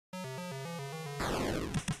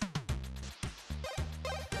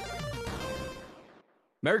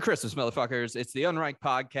Merry Christmas, motherfuckers. It's the Unranked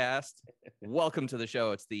Podcast. Welcome to the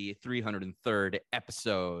show. It's the 303rd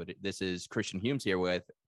episode. This is Christian Humes here with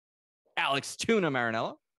Alex Tuna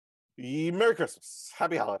Marinello. Merry Christmas.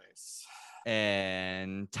 Happy holidays.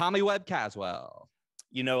 And Tommy Webb Caswell.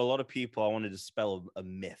 You know, a lot of people, I want to dispel a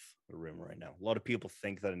myth in the room right now. A lot of people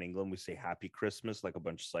think that in England we say Happy Christmas like a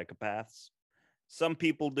bunch of psychopaths. Some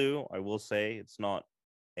people do. I will say it's not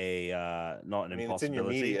an impossibility. It's in your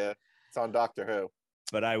media. It's on Doctor Who.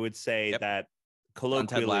 But I would say that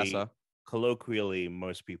colloquially,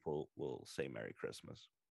 most people will say Merry Christmas.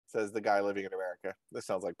 Says the guy living in America. This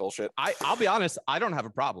sounds like bullshit. I'll be honest, I don't have a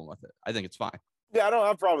problem with it. I think it's fine. Yeah, I don't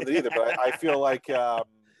have a problem with it either, but I feel like I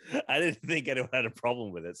didn't think anyone had a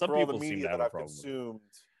problem with it. Some people seem to have a problem consumed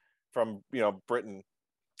from Britain.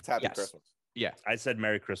 It's Happy Christmas. Yeah, I said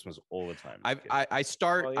Merry Christmas all the time. I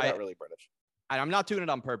start. Well, you're not really British. And I'm not doing it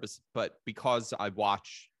on purpose, but because I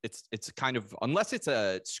watch, it's kind of, unless it's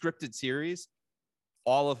a scripted series,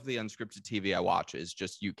 all of the unscripted TV I watch is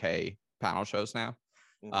just UK panel shows now.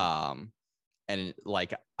 Mm-hmm. And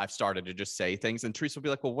like I've started to just say things, and Teresa will be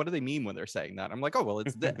like, "Well, what do they mean when they're saying that?" I'm like, "Oh, well,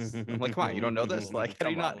 it's this." I'm like, "Come on, you don't know this? Like,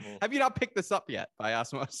 have you not picked this up yet by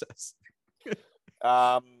osmosis?"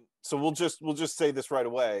 So we'll just say this right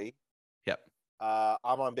away. Yep.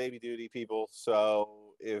 I'm on baby duty, people.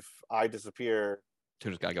 So if I disappear,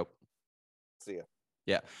 Tuna's gotta go. See ya.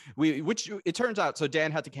 Yeah, which it turns out. So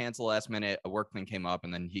Dan had to cancel last minute. A work thing came up,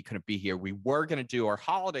 and then he couldn't be here. We were gonna do our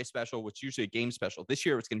holiday special, which is usually a game special. This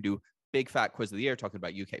year, it's gonna do Big Fat Quiz of the Year, talking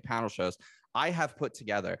about UK panel shows. I have put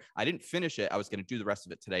together. I didn't finish it. I was gonna do the rest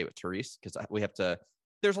of it today with Therese because we have to.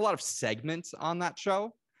 There's a lot of segments on that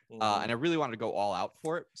show, and I really wanted to go all out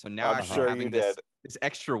for it. So now actually having this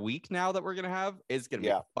extra week now that we're gonna have is gonna be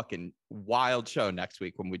a fucking wild show next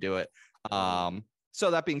week when we do it. So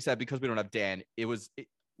that being said, because we don't have Dan,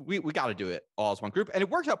 we got to do it all as one group, and it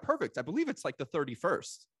worked out perfect. I believe it's like the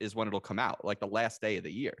 31st is when it'll come out, like the last day of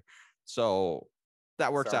the year. So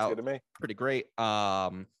that works out pretty great.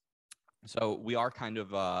 So we are kind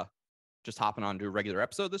of just hopping on to a regular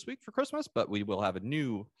episode this week for Christmas, but we will have a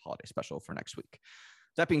new holiday special for next week.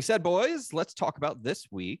 That being said, boys, let's talk about this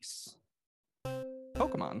week's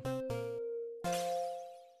Pokemon.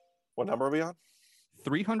 What number are we on?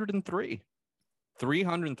 303.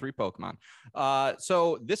 303 Pokemon.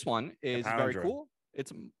 So this one is very cool.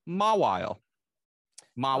 It's Mawile.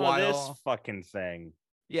 This fucking thing.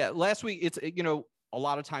 Yeah, last week it's a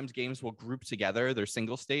lot of times games will group together. They're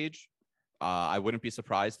single stage. I wouldn't be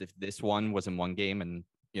surprised if this one was in one game and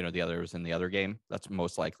the other was in the other game. That's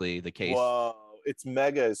most likely the case. Whoa, its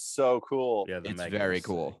Mega is so cool. Yeah, it's very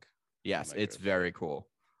cool. Sick. Yes, it's very cool.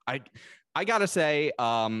 I gotta say,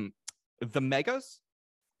 the Megas,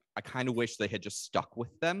 I kind of wish they had just stuck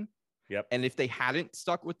with them. Yep. And if they hadn't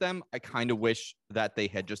stuck with them, I kind of wish that they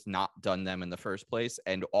had just not done them in the first place.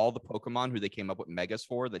 And all the Pokemon who they came up with Megas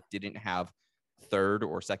for that didn't have third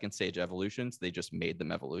or second stage evolutions, they just made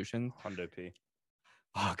them evolutions. 100p.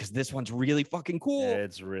 Oh, because this one's really fucking cool. Yeah,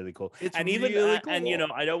 it's really cool. It's and really even cool.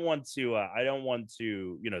 And I don't want to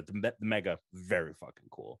the Mega, very fucking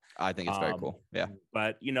cool. I think it's very cool. Yeah.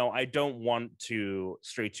 But I don't want to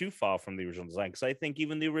stray too far from the original design, because I think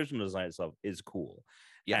even the original design itself is cool.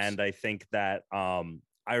 Yes. And I think that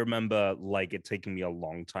I remember it taking me a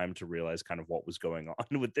long time to realize kind of what was going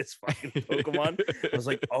on with this fucking Pokemon. I was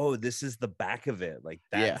like, oh, this is the back of it. Like,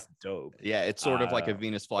 that's dope. Yeah, it's sort of like a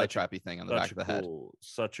Venus flytrappy thing on the back of the head.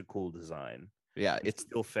 Such a cool design. Yeah, it's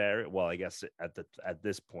still fair. Well, I guess at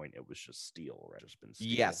this point it was just steel, right? It's been steel.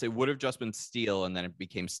 Yes, it would have just been steel, and then it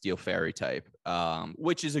became steel fairy type,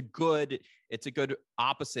 which is a good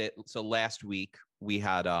opposite. So last week we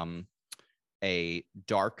had a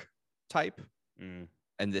dark type.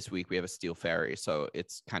 And this week we have a steel fairy. So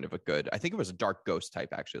it's kind of a good, I think it was a dark ghost type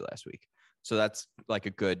actually last week. So that's like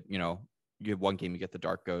a good, you have one game, you get the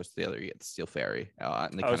dark ghost, the other you get the steel fairy.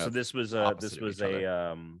 So this was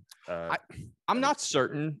I'm not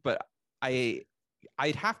certain, but I'd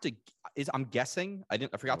have to, I'm guessing, I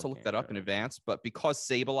forgot to look that up in advance, but because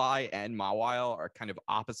Sableye and Mawile are kind of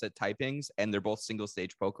opposite typings and they're both single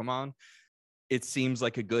stage Pokemon, it seems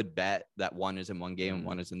like a good bet that one is in one game and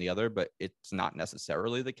one is in the other, but it's not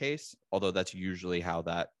necessarily the case, although that's usually how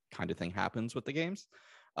that kind of thing happens with the games.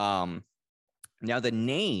 Now the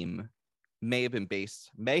name may have been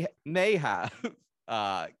based, may have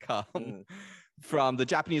come from the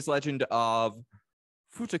Japanese legend of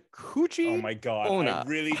Futakuchi. Oh my God. Onna. I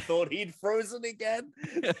really thought he'd frozen again.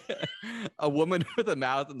 A woman with a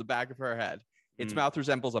mouth in the back of her head. Its mouth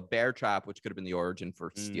resembles a bear trap, which could have been the origin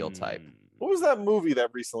for steel type. What was that movie that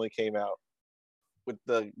recently came out? with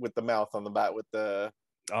the mouth on the back with the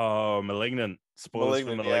Malignant. Spoilers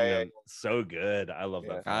for Malignant, Malignant. yeah. So good. I love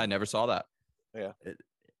that. I never saw that. Yeah.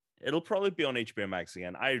 It'll probably be on HBO Max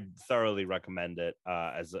again. I thoroughly recommend it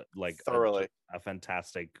as thoroughly a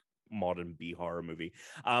fantastic modern B horror movie.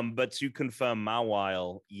 But to confirm,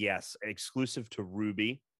 Mawile, yes, exclusive to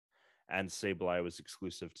Ruby, and Sableye was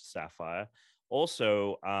exclusive to Sapphire.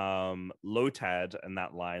 Also, Lotad and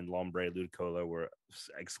that line, Lombre, Ludicolo, were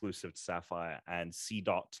exclusive to Sapphire, and C.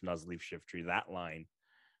 Dot, Nuzleaf Shiftry, that line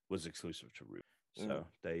was exclusive to Ruby. So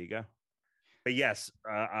there you go. But yes,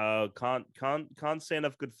 can't say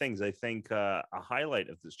enough good things. I think a highlight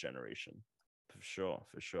of this generation,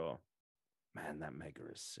 for sure. Man, that Mega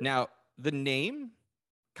is sick. Now the name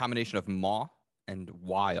combination of Maw and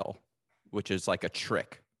Wile, which is like a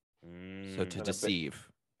trick, so to deceive,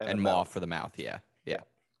 and Maw for the mouth. Yeah.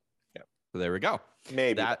 So there we go.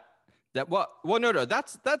 Maybe no,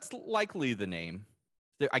 that's likely the name.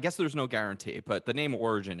 I guess there's no guarantee, but the name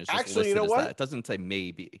origin is just actually, listed you know as what? that. It doesn't say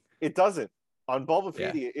maybe. It doesn't. On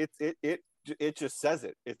Bulbapedia, it just says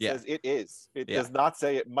it. It says it is. It does not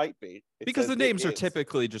say it might be. Because the names are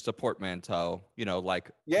typically just a portmanteau,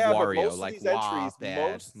 like Wario, but like Wah,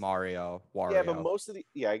 Bad, Mario, Wario. Yeah, but most of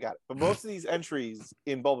I got it. But most of these entries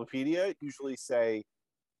in Bulbapedia usually say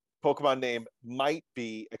Pokemon name might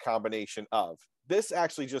be a combination of. This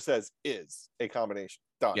actually just says is a combination.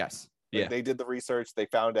 Done. Yes. Like they did the research. They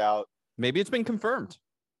found out. Maybe it's been confirmed.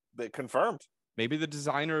 They confirmed. Maybe the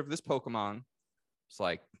designer of this Pokemon is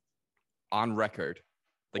like on record.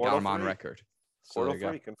 They got him on record. So Portal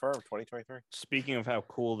 3 confirmed 2023. Speaking of how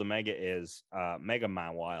cool the Mega is, Mega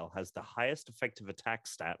Mawile has the highest effective attack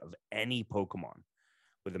stat of any Pokemon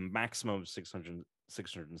with a maximum of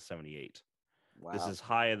 678. Wow. This is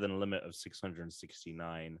higher than a limit of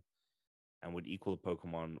 669 and would equal a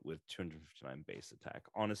Pokemon with 259 base attack.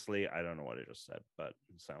 Honestly, I don't know what I just said, but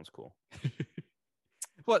it sounds cool.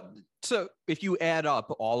 Well, so if you add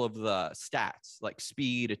up all of the stats, like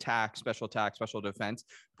speed, attack, special defense,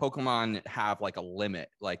 Pokemon have like a limit.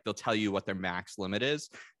 Like they'll tell you what their max limit is.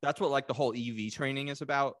 That's what like the whole EV training is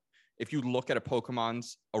about. If you look at a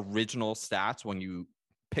Pokemon's original stats when you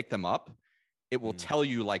pick them up, it will tell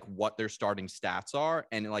you like what their starting stats are.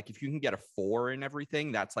 And like if you can get a 4 in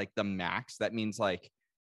everything, that's like the max. That means like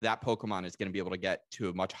that Pokemon is going to be able to get to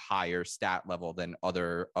a much higher stat level than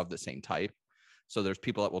other of the same type. So there's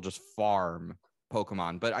people that will just farm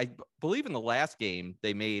Pokemon. But I believe in the last game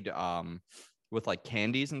they made with like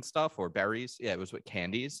candies and stuff or berries. Yeah, it was with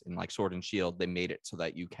candies and like Sword and Shield. They made it so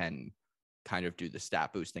that you can kind of do the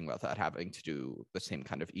stat boosting without having to do the same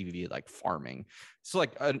kind of EV like farming. So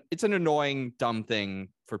like it's an annoying, dumb thing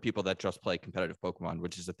for people that just play competitive Pokemon,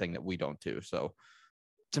 which is a thing that we don't do. So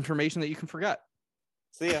it's information that you can forget.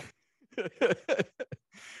 See ya.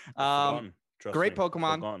 Great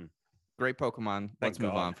Pokemon. Great Pokemon. Let's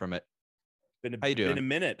move on from it. How you doing? Been a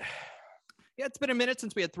minute. Yeah, it's been a minute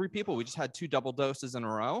since we had 3 people. We just had 2 double doses in a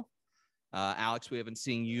row. Alex, we haven't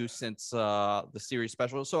seen you since the series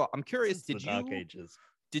special. So I'm curious, did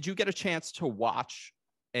you get a chance to watch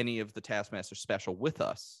any of the Taskmaster special with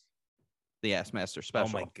us? The Taskmaster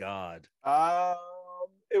special. Oh my God.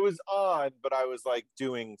 It was on, but I was like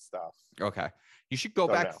doing stuff. Okay. You should go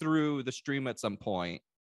back through the stream at some point.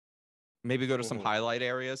 Maybe go to some highlight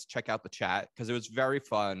areas, check out the chat, because it was very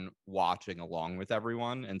fun watching along with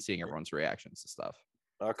everyone and seeing everyone's reactions to stuff.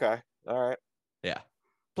 Okay. All right. Yeah.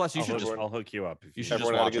 Plus, I'll hook you up. You should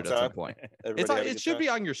just watch it at some point. It should be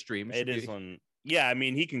on your stream. It is on. Yeah, I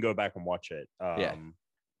mean, he can go back and watch it. I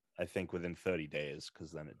think within 30 days,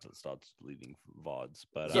 because then it starts deleting VODs.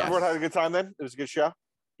 But everyone had a good time then? It was a good show?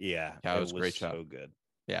 Yeah. It was a great show. So good.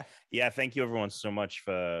 Yeah. Thank you everyone so much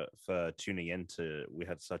for tuning in to. We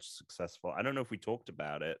had such successful. I don't know if we talked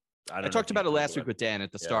about it. I talked about it last week with Dan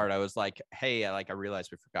at the start. I was like, hey, I realized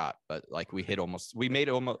we forgot, but like we made almost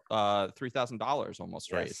 $3,000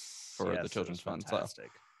 almost raised for the children's fund. Fantastic.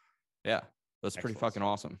 So yeah, that's pretty fucking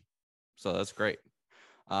awesome. So that's great.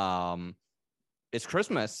 It's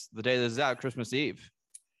Christmas, the day this is out, Christmas Eve.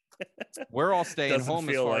 We're all staying home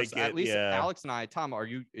as far as at least Alex and I. Tom, are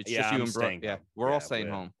you? It's just you and Brooke. Yeah, we're all staying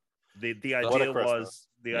home. The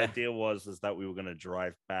idea was that we were going to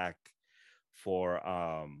drive back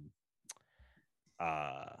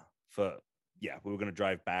we were going to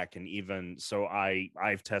drive back, and even so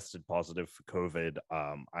I've tested positive for COVID.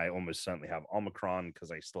 I almost certainly have Omicron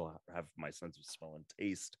because I still have my sense of smell and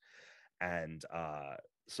taste, and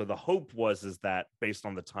so the hope is that based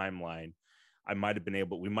on the timeline, we might have been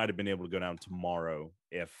able to go down tomorrow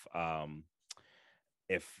if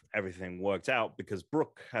if everything worked out, because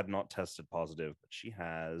Brooke had not tested positive, but she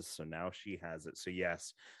has. So now she has it. So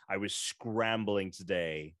yes, I was scrambling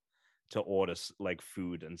today to order like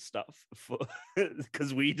food and stuff for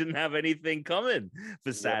because we didn't have anything coming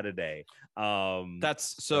for Saturday.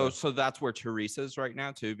 That's so that's where Teresa's right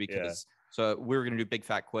now too, because so we were gonna do big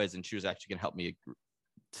fat quiz and she was actually gonna help me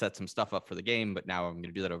set some stuff up for the game, but now I'm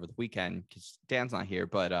gonna do that over the weekend because Dan's not here.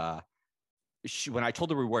 But when I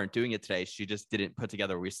told her we weren't doing it today, she just didn't put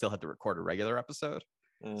together we still had to record a regular episode.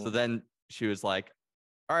 So then she was like,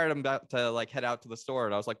 all right, I'm about to like head out to the store.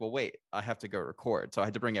 And I was like, well, wait, I have to go record. So I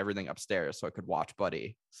had to bring everything upstairs so I could watch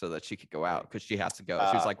Buddy so that she could go out because she has to go.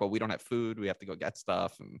 She was like, well, we don't have food. We have to go get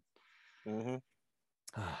stuff. And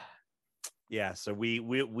yeah, so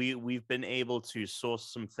we've been able to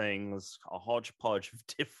source some things, a hodgepodge of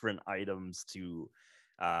different items to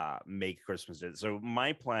make Christmas dinner. So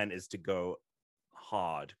my plan is to go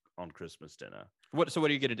hard on Christmas dinner. So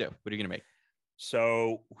what are you going to do? What are you going to make?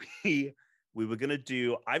 So we were going to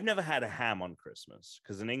do, I've never had a ham on Christmas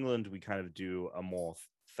because in England, we kind of do a more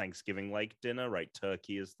Thanksgiving-like dinner, right?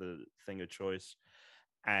 Turkey is the thing of choice.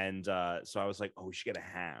 And so I was like, oh, we should get a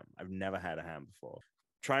ham. I've never had a ham before.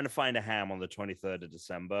 Trying to find a ham on the 23rd of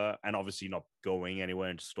December and obviously not going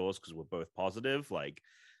anywhere into stores because we're both positive, like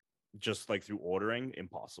just like through ordering,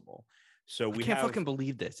 impossible. So I can't fucking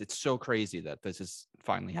believe this. It's so crazy that this is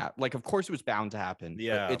finally happening. Like, of course it was bound to happen.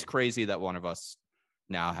 Yeah. But it's crazy that one of us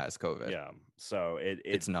now has COVID. Yeah. So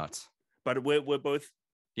it's nuts. But we're both.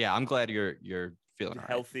 Yeah. I'm glad you're feeling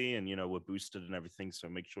healthy and, we're boosted and everything. So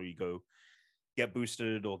make sure you go get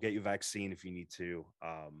boosted or get your vaccine if you need to.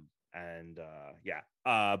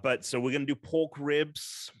 But so we're going to do pork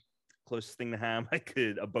ribs, closest thing to ham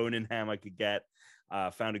a bone-in ham I could get.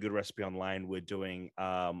 Found a good recipe online. We're doing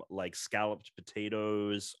like scalloped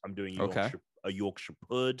potatoes. I'm doing a Yorkshire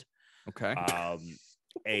pud. Okay.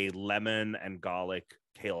 A lemon and garlic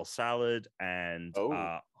kale salad and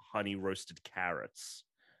honey roasted carrots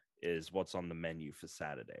is what's on the menu for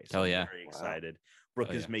Saturday. So I'm very excited.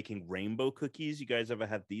 Brooke is making rainbow cookies. You guys ever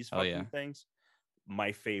had these fucking things?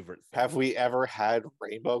 My favorite thing. Have we ever had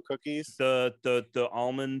rainbow cookies? The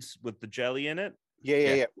almonds with the jelly in it?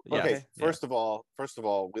 Yeah. Okay. First of all,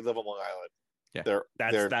 we live on Long Island. Yeah,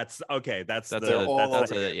 That's okay.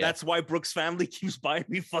 That's why Brooke's family keeps buying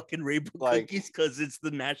me fucking rainbow cookies because it's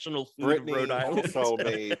the national food Brittany of Rhode Island. Also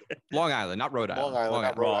made Long Island, not Rhode Island.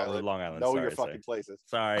 Long Island. Know your fucking places.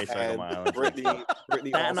 Sorry, Long Island.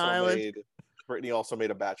 Brittany also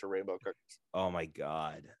made a batch of rainbow cookies. Oh my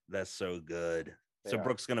god, that's so good. So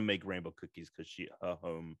Brooke's gonna make rainbow cookies because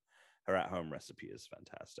her at-home recipe is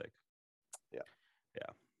fantastic. Yeah.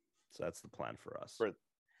 So that's the plan for us.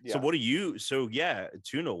 So what are you? So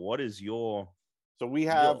Tuna, what is your? So we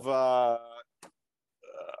have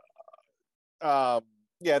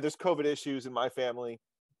there's COVID issues in my family.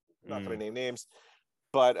 I'm not going to name names,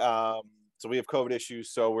 but so we have COVID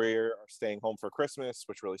issues. So we're staying home for Christmas,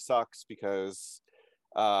 which really sucks because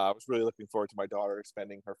I was really looking forward to my daughter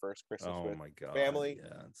spending her first Christmas with family,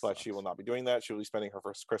 but she will not be doing that. She will be spending her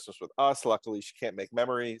first Christmas with us. Luckily, she can't make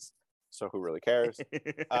memories. So who really cares?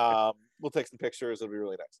 We'll take some pictures. It'll be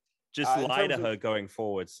really nice. Just lie to her going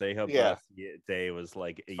forward. Say her birthday was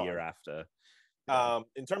like a year after.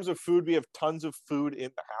 In terms of food, we have tons of food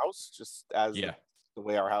in the house, just as the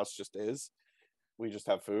way our house just is. We just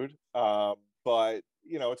have food. But,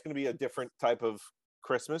 it's going to be a different type of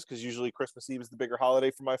Christmas because usually Christmas Eve is the bigger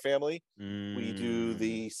holiday for my family. We do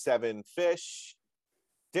the 7 fish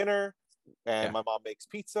dinner and my mom makes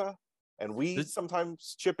pizza. And we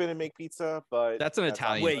sometimes chip in and make pizza, but that's an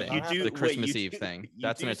Italian thing. You do the Christmas Eve thing.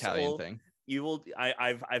 That's an Italian thing. You will.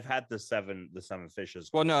 I've had the seven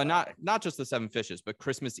fishes. Well, no, not just the 7 fishes, but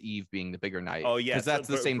Christmas Eve being the bigger night. Oh yeah, because that's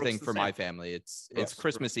the same thing for my family. It's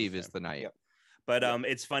Christmas Eve is the night. Yeah. But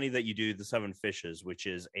it's funny that you do the 7 fishes, which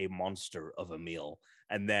is a monster of a meal,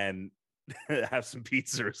 and then have some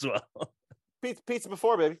pizza as well. Pizza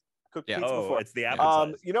before, baby. Cooked pizza before. It's the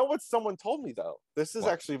appetizer. You know what someone told me though? This is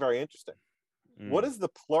actually very interesting. What is the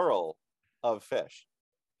plural of fish?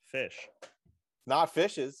 Fish. Not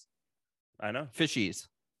fishes. I know. Fishies.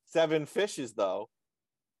 7 fishes though.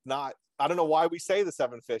 Not. I don't know why we say the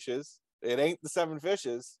 7 fishes. It ain't the 7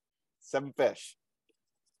 fishes. 7 fish.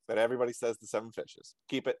 But everybody says the 7 fishes.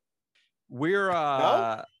 Keep it. We're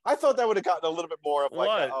No? I thought that would have gotten a little bit more of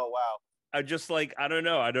like oh wow. I don't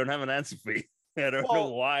know. I don't have an answer for you. I don't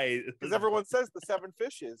know why. Because everyone says the 7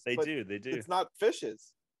 fishes. They do. It's not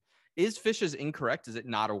fishes. Is fishes incorrect? Is it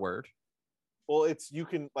not a word? Well, you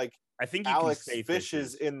can like. I think you Alex can say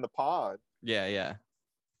fishes in the pond. Yeah.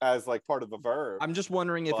 As like part of the verb. I'm just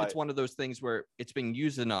wondering if it's one of those things where it's being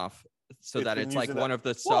used enough so It's that been it's like using one that- of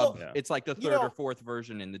the Well, sub. Yeah. It's like the you third know- or fourth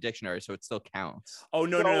version in the dictionary, so it still counts. Oh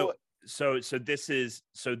no, no, So- no. So this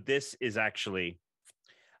is actually,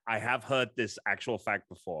 I have heard this actual fact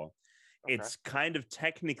before. Okay. It's kind of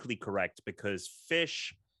technically correct because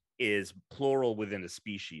fish is plural within a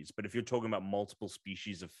species, but if you're talking about multiple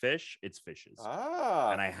species of fish, it's fishes.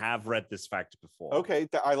 Ah, And I have read this fact before. okay.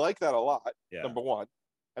 I like that a lot. Yeah. Number one,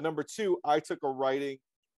 and number two, I took a writing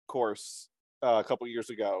course a couple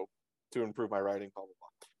years ago to improve my writing. Blah blah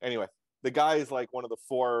blah. Anyway, the guy is like one of the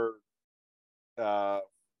four.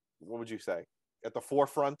 What would you say? At the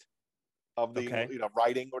forefront of the Okay.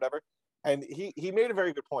 writing, whatever. And he made a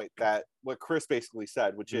very good point that what Chris basically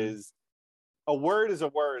said, which Mhm. is a word is a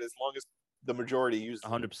word as long as the majority uses it.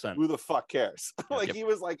 100%. Who the fuck cares? Like Yep. he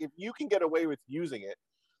was like, if you can get away with using it,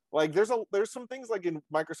 like there's some things like in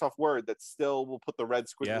Microsoft Word that still will put the red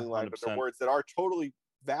squiggly Yeah, line under 100%. words that are totally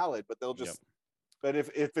valid, but they'll just. But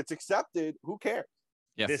if it's accepted, who cares?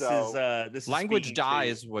 Yeah. This So- is this is Language speaking to-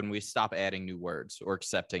 dies when we stop adding new words or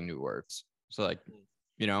accepting new words. So like,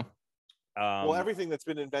 you know, Well, everything that's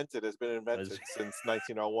been invented has been invented since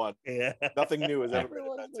 1901. yeah. Nothing new has Yeah. ever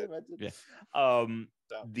been invented. Yeah.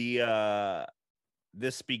 So-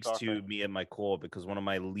 This speaks to Sorry. me at my core because one of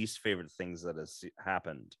my least favorite things that has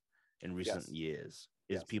happened in recent Yes. years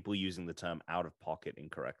is Yes. people using the term out of pocket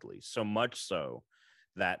incorrectly. So much so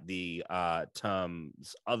that the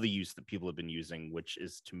term's other use that people have been using, which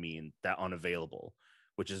is to mean that unavailable,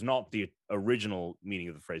 which is not the original meaning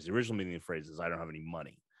of the phrase. The original meaning of the phrase is I don't have any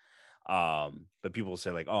money. But people will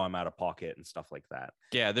say like, oh, I'm out of pocket and stuff like that.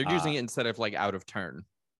 yeah, they're using it instead of like out of turn.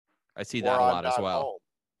 I see Or that a I'm lot as not well. home.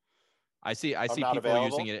 I see not people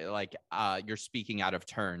available? using it like you're speaking out of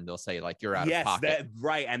turn. They'll say like you're out Yes, of pocket. that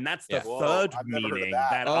right, and that's the Yeah. Whoa, third I've never heard of meaning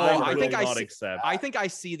that. that Oh, I I will think I not see- accept. I think I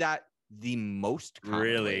see that the most commonly.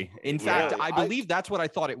 Really? In fact, Really? I believe that's what I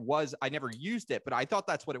thought it was. I never used it, but I thought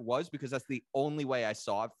that's what it was because that's the only way I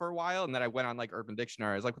saw it for a while. And then I went on like Urban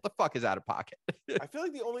Dictionary. I was like, what the fuck is out of pocket? I feel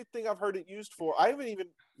like the only thing I've heard it used for, I haven't even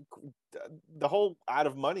the whole out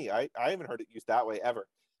of money. I haven't heard it used that way ever.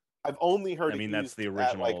 I've only heard I mean, it that's used the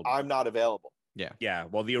at, like original- I'm not available. Yeah,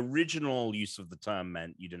 well, the original use of the term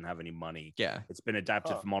meant you didn't have any money. Yeah. It's been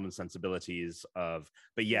adapted Huh. for modern sensibilities of,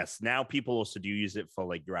 but yes, now people also do use it for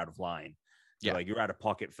like you're out of line. Yeah. Like you're out of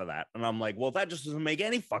pocket for that. And I'm like, well, that just doesn't make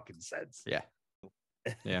any fucking sense.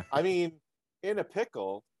 Yeah. I mean, in a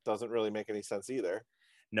pickle doesn't really make any sense either.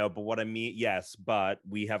 No, but what I mean, yes, but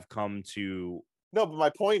we have come to No, but my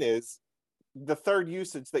point is the third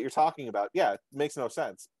usage that you're talking about, yeah, it makes no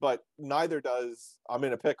sense. But neither does I'm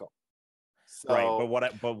in a pickle. So,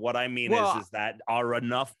 right. But what I mean Well, is that are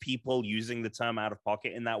enough people using the term out of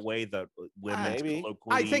pocket in that way that we're meant to Maybe.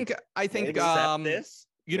 colloquially I think Maybe. accept this?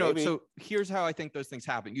 you know, Maybe. so here's how I think those things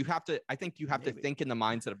happen. I think you have to Maybe. think in the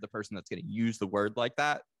mindset of the person that's going to use the word like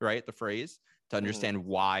that, right? The phrase to understand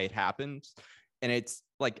why it happens. And it's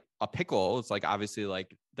like a pickle. It's like obviously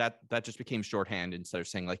like that just became shorthand instead of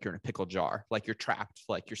saying like you're in a pickle jar, like you're trapped,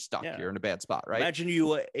 like you're stuck, Yeah. you're in a bad spot, right? Imagine you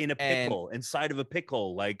were in a And- pickle, inside of a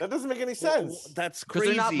pickle. Like that doesn't make any well, sense. that's Because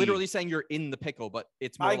crazy. they're not literally saying you're in the pickle, but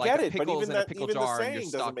it's more I like get the it, but pickle's even in a that pickle even the jar and saying you're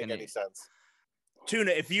doesn't stuck make in any it. sense.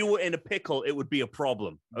 Tuna. If you were in a pickle, it would be a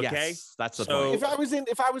problem. Okay. Yes, that's the So- point.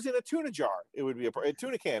 If I was in a tuna jar, it would be a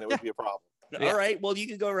tuna can. It would be a problem. Yeah. All right. Well, you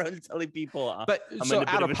can go around telling people. But I'm so in a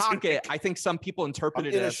bit out of of a tuna pocket, can. I think some people interpret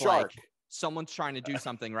I'm it in a as shark. like someone's trying to do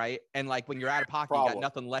something, right? And like when you're out of pocket, you Problem. got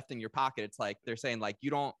nothing left in your pocket. It's like they're saying like you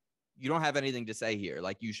don't have anything to say here.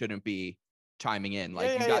 Like you shouldn't be chiming in. Like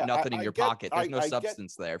Yeah, you yeah, got yeah. nothing in I your get- pocket. There's no I get-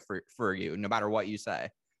 substance there for you, no matter what you say.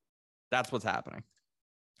 That's what's happening.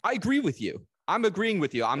 I agree with you. I'm agreeing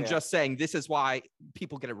with you. I'm Yeah. just saying this is why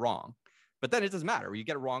people get it wrong. But then it doesn't matter. You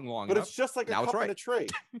get it wrong long But enough. it's just like a Now it's cup in right. a tray.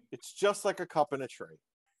 It's just like a cup in a tray.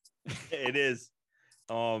 It is.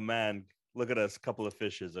 Oh man, look at us, couple of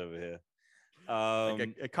fishes over here.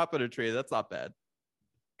 Like a cup in a tree. That's not bad.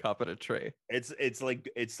 Cup in a tree.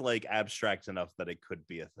 It's like abstract enough that it could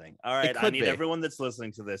be a thing. All right, I could need be. everyone that's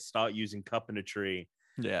listening to this start using cup in a tree.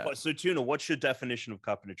 Yeah. So Tuna, what's your definition of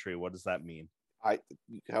cup in a tree? What does that mean?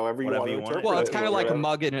 However you Whatever want to you want it. interpret Well, it. it's kind of like a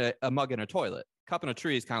whatever. mug in a toilet. Cup in a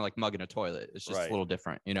tree is kind of like mug in a toilet. It's just Right. a little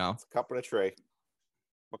different, you know. It's a cup in a tray.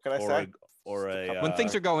 What can I Or say? a, or a When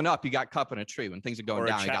things are going up, you got cup in a tree. When things are going or a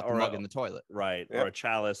down, you cha- got the or mug a- in the toilet. right Yep. or a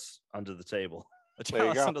chalice under the table. A There you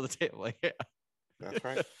chalice go. under the table. Yeah. That's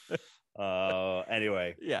right.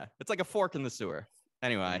 Anyway. Yeah. It's like a fork in the sewer.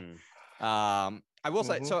 Anyway, Mm. I will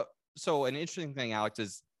say Mhm. so an interesting thing, Alex,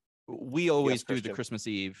 is we always do the Christian. Christmas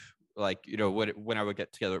Eve, like, you know, when I would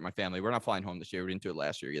get together with my family. We're not flying home this year. We didn't do it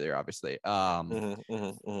last year either, obviously. Mhm,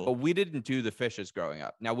 mhm, mhm. But we didn't do the fishes growing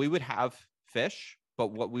up. Now we would have fish,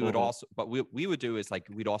 But what we would also, but we would do is like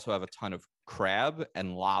we'd also have a ton of crab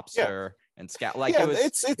and lobster and scat. Like Yeah, it was,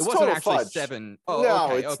 it's it wasn't total actually fudge. 7. Oh, No,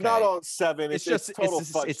 okay, it's okay. not all 7. It's just total it's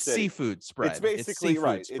fudge. City. seafood spread. It's basically seafood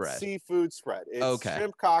right. Spread. It's seafood spread. It's Okay.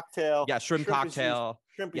 shrimp cocktail. Yeah, shrimp cocktail.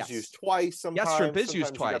 Shrimp is used twice sometimes. Yes, shrimp is sometimes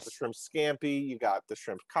used you twice. got the shrimp scampi. You got the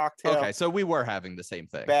shrimp cocktail. Okay, so we were having the same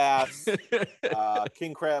thing. Bass,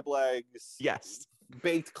 king crab legs. Yes.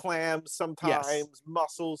 Baked clams sometimes.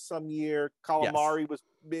 Mussels some year. Calamari was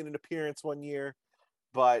made an appearance one year.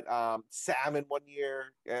 But salmon one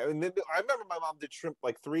year. And then I remember my mom did shrimp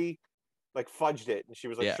like 3, like fudged it. And she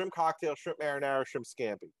was like, shrimp cocktail, shrimp marinara, shrimp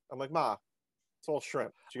scampi. I'm like, Ma, it's all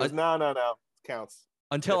shrimp. She goes, no, counts.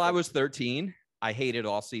 Until I was 13, I hated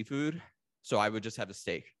all seafood. So I would just have a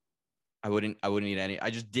steak. I wouldn't eat any. I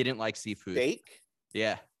just didn't like seafood. Steak?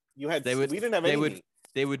 Yeah. We didn't have any meat.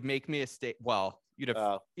 They would make me a steak. Well, you'd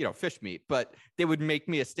have fish meat, but they would make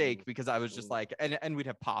me a steak because I was just like, and we'd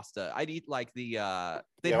have pasta. I'd eat like they'd have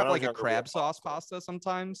like a crab sauce pasta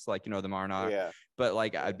sometimes, like, the marinara. Yeah. But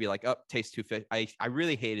like, I'd be like, oh, tastes too fish. I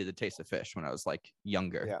really hated the taste of fish when I was like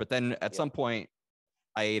younger. Yeah. But then at some point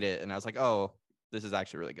I ate it and I was like, oh, this is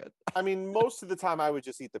actually really good. I mean, most of the time I would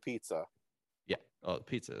just eat the pizza. Yeah. Oh, the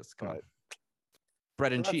pizza is come on.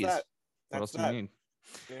 Bread and cheese. What else do you need?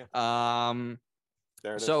 Yeah.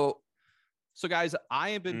 There it is. So guys, I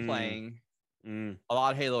have been playing a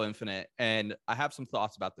lot of Halo Infinite, and I have some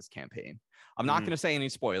thoughts about this campaign. I'm not going to say any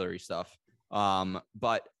spoilery stuff,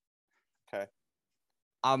 but okay.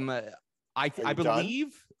 I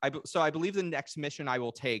believe the next mission I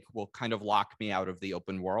will take will kind of lock me out of the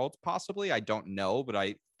open world. Possibly, I don't know, but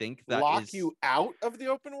I think that lock you out of the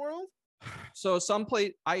open world. So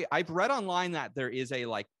I've read online that there is a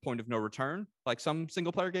like point of no return, like some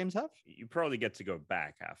single player games have. You probably get to go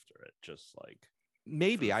back after it, just like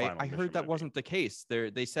maybe. I heard that wasn't the case.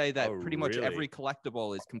 They say that pretty much every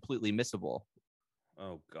collectible is completely missable.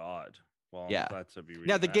 Oh God. Well, yeah. Be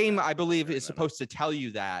now the game I believe is supposed to tell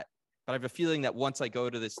you that, but I have a feeling that once I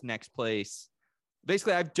go to this next place,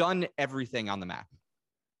 basically I've done everything on the map.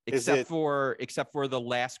 Except for the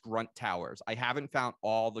last grunt towers. I haven't found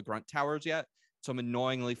all the grunt towers yet, so I'm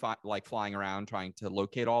annoyingly flying around trying to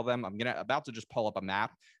locate all of them. I'm about to just pull up a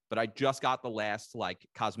map, but I just got the last like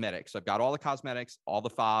cosmetics. So I've got all the cosmetics, all the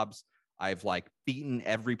fobs. I've like beaten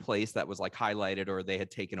every place that was like highlighted or they had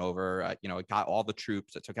taken over. I got all the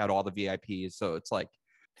troops. I took out all the VIPs. So it's like,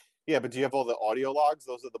 yeah, but do you have all the audio logs?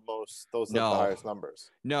 Those are the highest numbers.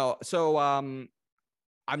 No, so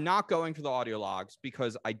I'm not going for the audio logs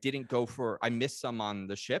because I missed some on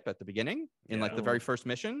the ship at the beginning in like the very first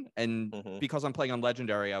mission. And because I'm playing on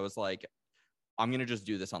Legendary, I was like, I'm going to just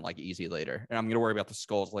do this on like easy later. And I'm going to worry about the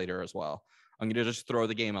skulls later as well. I'm going to just throw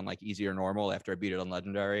the game on like easy or normal after I beat it on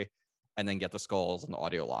Legendary and then get the skulls and the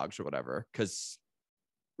audio logs or whatever. Because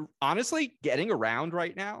honestly, getting around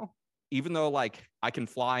right now, even though like I can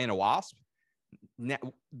fly in a Wasp,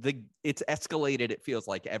 it's escalated, it feels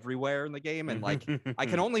like, everywhere in the game, and like I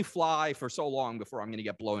can only fly for so long before I'm going to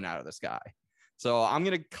get blown out of the sky. So I'm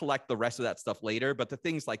going to collect the rest of that stuff later, but the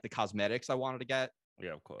things like the cosmetics I wanted to get,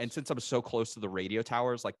 yeah, of course, and since I'm so close to the radio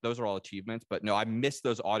towers, like those are all achievements. But no, I missed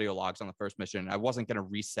those audio logs on the first mission. I wasn't going to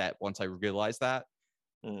reset once I realized that,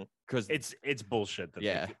 because it's bullshit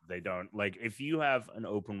that they don't. Like, if you have an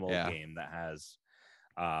open world game that has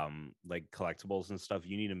like collectibles and stuff,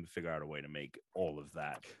 you need to figure out a way to make all of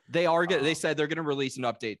that. They said they're going to release an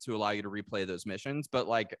update to allow you to replay those missions, but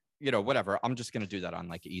like, whatever, I'm just going to do that on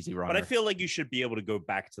like easy runner. But I feel like you should be able to go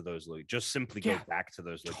back to those just simply go back to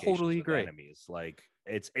those locations. Totally agree. Enemies, like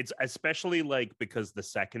it's especially like because the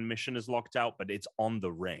second mission is locked out, but it's on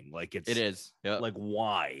the ring. Like it is. Yep. Like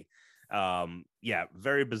why?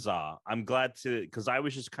 Very bizarre. I'm glad because I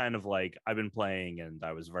was just kind of like, I've been playing and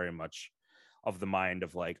I was very much of the mind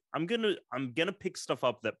of like, I'm gonna pick stuff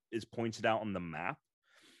up that is pointed out on the map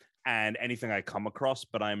and anything I come across,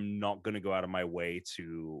 but I'm not gonna go out of my way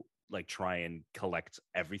to like try and collect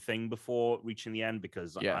everything before reaching the end,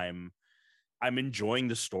 because I'm enjoying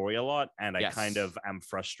the story a lot, and I kind of am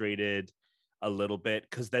frustrated a little bit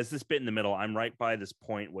because there's this bit in the middle. I'm right by this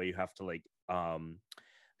point where you have to like are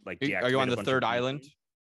you on the third island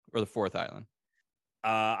or the fourth island?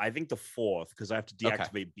 I think the fourth, because I have to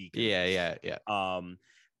deactivate beacons. Yeah.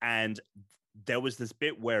 And there was this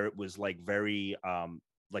bit where it was like very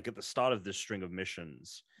like at the start of this string of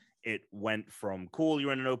missions, it went from cool,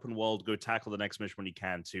 you're in an open world, go tackle the next mission when you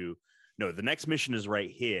can, to no, the next mission is right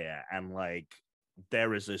here, and like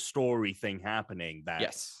there is a story thing happening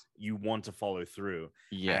that you want to follow through.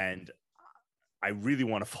 And I really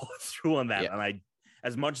want to follow through on that. And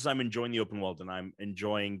as much as I'm enjoying the open world and I'm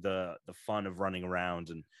enjoying the fun of running around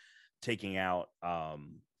and taking out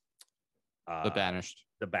The Banished.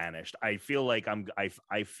 The Banished. I feel like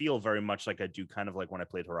I feel very much like I do kind of like when I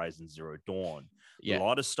played Horizon Zero Dawn. Yeah. A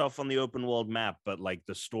lot of stuff on the open world map, but like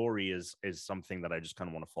the story is something that I just kind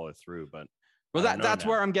of want to follow through. But well, that's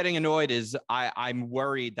where I'm getting annoyed is I'm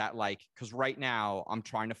worried that like, because right now I'm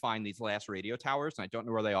trying to find these last radio towers and I don't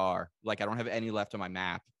know where they are. Like I don't have any left on my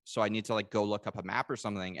map. So I need to like go look up a map or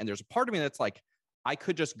something. And there's a part of me that's like, I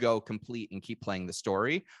could just go complete and keep playing the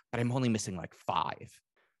story, but I'm only missing like 5.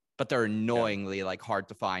 But they're annoyingly like hard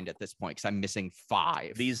to find at this point because I'm missing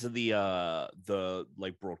 5. These are the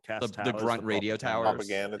like broadcast the grunt radio towers.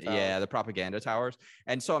 Propaganda towers. Yeah, the propaganda towers.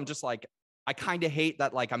 And so I'm just like, I kind of hate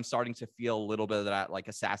that like I'm starting to feel a little bit of that like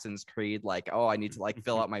Assassin's Creed, like, oh, I need to like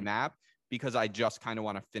fill out my map because I just kind of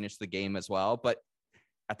want to finish the game as well. But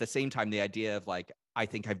at the same time, the idea of like, I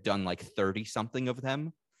think I've done like 30 something of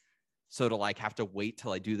them. So to like have to wait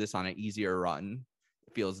till I do this on an easier run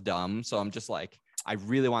feels dumb. So I'm just like, I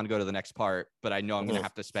really want to go to the next part, but I know I'm going to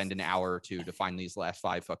have to spend an hour or two to find these last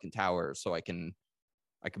 5 fucking towers so I can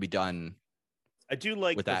be done. I do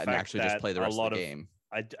like with that and actually just play the rest of the game.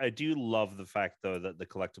 I do love the fact though that the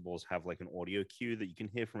collectibles have like an audio cue that you can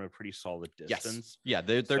hear from a pretty solid distance. Yes.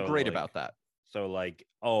 Yeah, they're great about that. So like,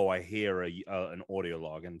 oh, I hear an audio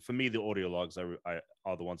log, and for me, the audio logs are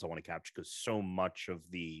the ones I want to capture because so much of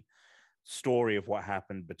the story of what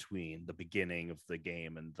happened between the beginning of the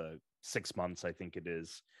game and the 6 months, I think it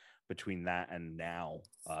is, between that and now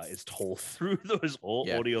is told through those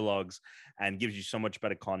audio logs and gives you so much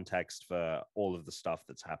better context for all of the stuff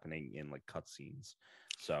that's happening in like cutscenes.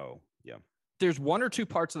 So yeah, there's 1 or 2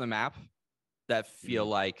 parts of the map that feel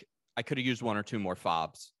like I could have used 1 or 2 more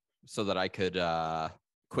fobs so that I could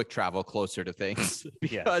quick travel closer to things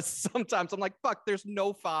because sometimes I'm like, fuck, there's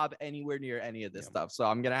no fob anywhere near any of this stuff. So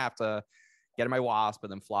I'm gonna have to get in my Wasp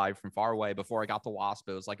and then fly from far away. Before I got the Wasp,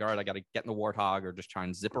 it was like, all right, I got to get in the Warthog or just try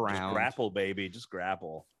and zip around. Just grapple, baby. Just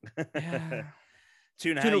grapple. Yeah.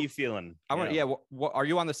 Tuna, how are you feeling? What are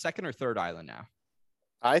you on the 2nd or 3rd island now?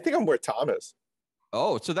 I think I'm where Tom is.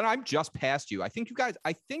 Oh, so then I'm just past you. I think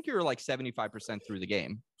you're like 75% through the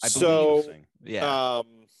game. I believe. Yeah.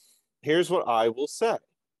 Here's what I will say.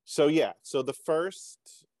 So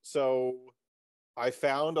I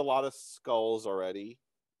found a lot of skulls already.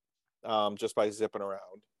 Just by zipping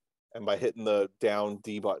around and by hitting the down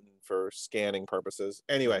D button for scanning purposes.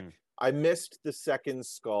 Anyway, I missed the 2nd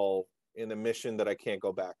skull in a mission that I can't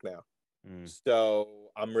go back now. So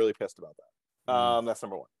I'm really pissed about that. That's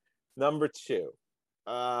number 1. Number 2.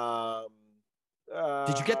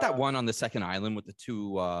 Did you get that one on the 2nd island with the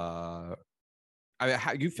 2?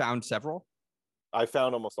 You found several? I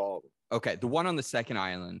found almost all of them. Okay, the one on the 2nd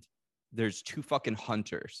island, there's 2 fucking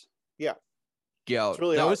hunters. Yeah. Yo,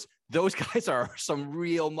 really those guys are some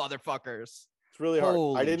real motherfuckers. It's really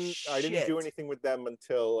hard. I didn't do anything with them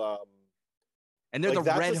until and they're like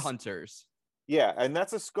the red hunters. Yeah, and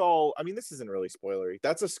that's a skull. I mean, this isn't really spoilery.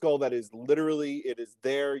 That's a skull that is literally, it is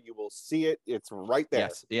there. You will see it. It's right there.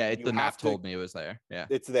 Yes. Yeah, the map told me it was there. Yeah.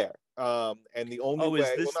 It's there. And the only way...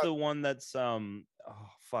 is this the one that's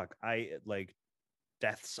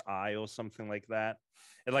Death's Eye or something like that?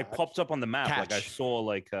 It like popped up on the map. Catch. Like I saw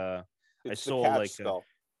like skull.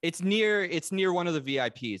 It's near one of the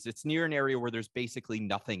VIPs. It's near an area where there's basically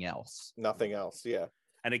nothing else. Nothing else, yeah.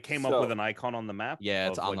 And it came up with an icon on the map. Yeah,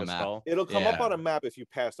 it's on the map. Skull. It'll come up on a map if you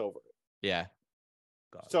pass over it. Yeah.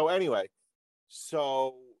 So anyway,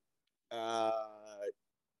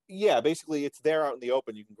 basically it's there out in the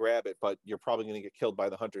open. You can grab it, but you're probably going to get killed by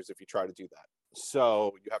the hunters if you try to do that.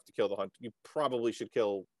 So you have to kill the hunter. You probably should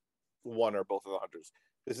kill one or both of the hunters.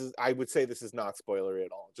 I would say this is not spoilery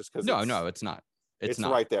at all, just because no, it's not. It's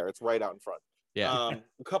not. Right there. It's right out in front. Yeah.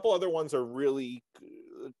 A couple other ones are really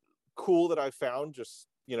cool that I found. Just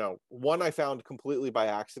one I found completely by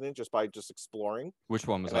accident, just by exploring. Which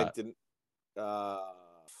one was that? I didn't.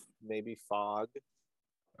 Maybe Fog.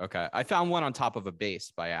 Okay, I found one on top of a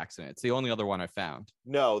base by accident. It's the only other one I found.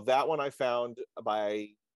 No, that one I found by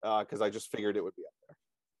because I just figured it would be up there.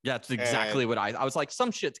 Yeah, that's exactly what I was like. Some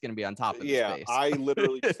shit's gonna be on top of this base. I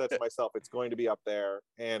literally just said to myself, it's going to be up there,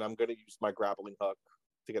 and I'm going to use my grappling hook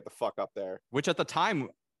to get the fuck up there. Which at the time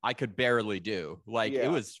I could barely do. Like it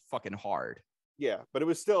was fucking hard. Yeah, but it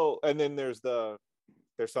was still. And then there's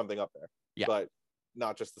something up there. Yeah, but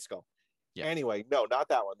not just the skull. Yeah. Anyway, no, not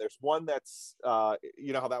that one. There's one that's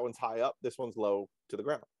you know how that one's high up. This one's low to the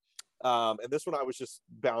ground. And this one I was just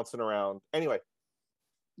bouncing around. Anyway,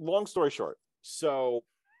 long story short. So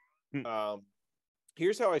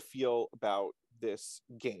here's how I feel about this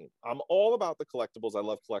game. I'm all about the collectibles. I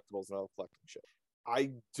love collectibles and I love collecting shit.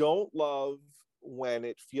 I don't love when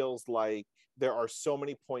it feels like there are so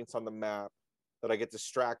many points on the map that I get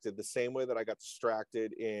distracted the same way that I got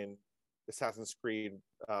distracted in Assassin's Creed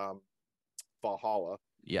Valhalla.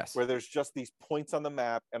 Yes. Where there's just these points on the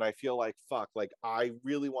map and I feel like, fuck, like I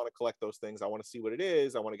really want to collect those things. I want to see what it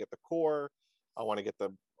is. I want to get the core. I want to get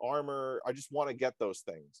the armor. I just want to get those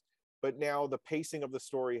things. But now the pacing of the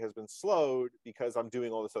story has been slowed because I'm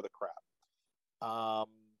doing all this other crap.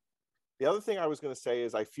 The other thing I was going to say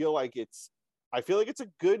is I feel like it's a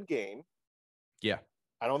good game. Yeah.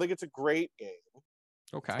 I don't think it's a great game.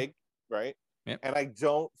 Okay. Right? Yep. And I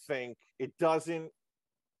don't think it doesn't,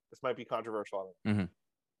 this might be controversial. Mm-hmm.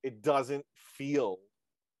 It doesn't feel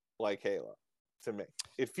like Halo to me.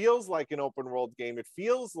 It feels like an open world game. It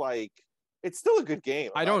feels like it's still a good game.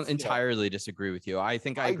 I don't entirely disagree with you. I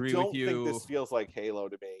think I agree with you. I don't think this feels like Halo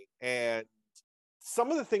to me. And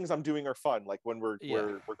some of the things I'm doing are fun. Like when we're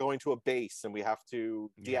going to a base and we have to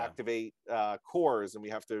deactivate cores and we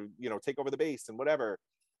have to, take over the base and whatever.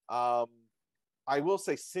 I will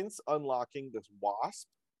say since unlocking this WASP,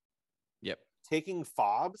 taking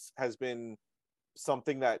fobs has been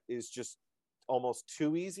something that is just almost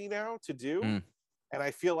too easy now to do. And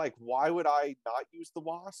I feel like, why would I not use the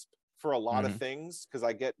WASP for a lot of things? Because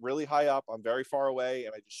I get really high up, I'm very far away,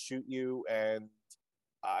 and I just shoot you, and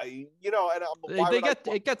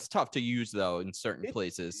it gets tough to use though in certain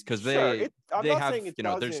places because they have,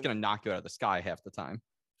 they're just gonna knock you out of the sky half the time.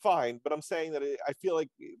 Fine, but I'm saying that I feel like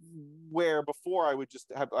where before I would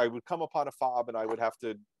come upon a fob and I would have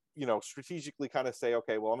to, strategically kind of say,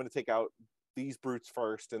 okay, well, I'm going to take out these brutes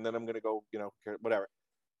first, and then I'm going to go, whatever.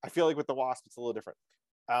 I feel like with the WASP, it's a little different.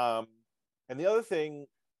 And the other thing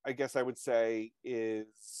I guess I would say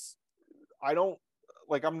is I'm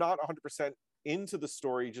not 100% into the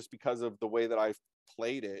story just because of the way that I've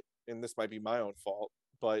played it, and this might be my own fault,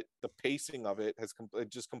 but the pacing of it has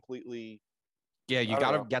just completely. Yeah, you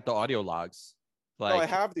got to get the audio logs. No, I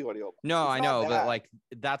have the audio. No, I know, but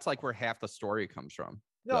that's where half the story comes from.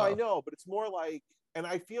 No, I know, but it's more like, and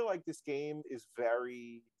I feel like this game is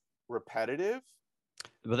very repetitive.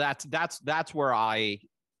 But that's where I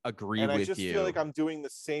agree with you. And I just feel like I'm doing the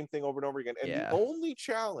same thing over and over again. And the only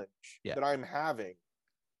challenge that I'm having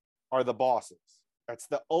are the bosses. That's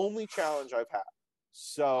the only challenge I've had.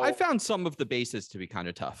 So I found some of the bases to be kind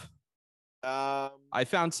of tough. I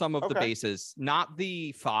found some of the bases, not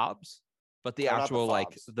the fobs, but the actual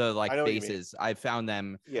bases. I found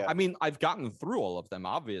them. Yeah. I mean, I've gotten through all of them,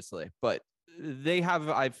 obviously, but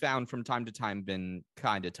I've found from time to time been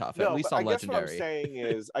kind of tough, at least on Legendary.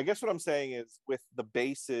 I guess what I'm saying is with the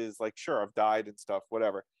bases, like, sure, I've died and stuff,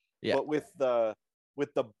 whatever. Yeah. But with the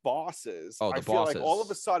bosses, I feel like all of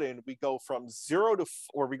a sudden we go from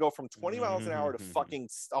 20 miles an hour to fucking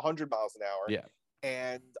 100 miles an hour. Yeah.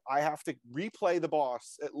 And I have to replay the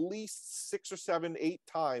boss at least 6 or 7, 8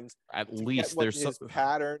 times. At least there's his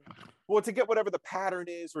pattern. Well, to get whatever the pattern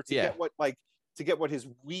is, or to get what his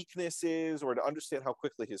weakness is, or to understand how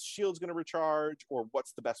quickly his shield's going to recharge, or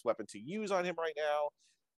what's the best weapon to use on him right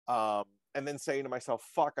now. And then saying to myself,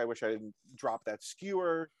 fuck, I wish I didn't drop that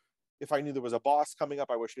skewer. If I knew there was a boss coming up,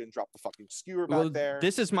 I wish I didn't drop the fucking skewer back there.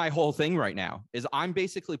 This is my whole thing right now, is I'm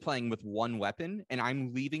basically playing with one weapon and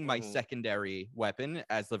I'm leaving my secondary weapon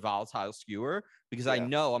as the volatile skewer because I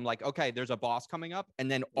know I'm like, okay, there's a boss coming up. And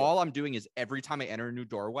then all I'm doing is every time I enter a new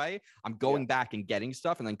doorway, I'm going back and getting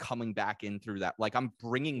stuff and then coming back in through that. Like I'm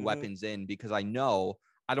bringing weapons in because I know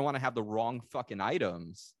I don't want to have the wrong fucking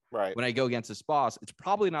items. Right. When I go against this boss, it's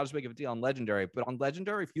probably not as big of a deal on Legendary, but on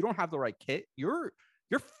Legendary, if you don't have the right kit, you're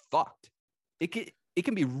fucked. It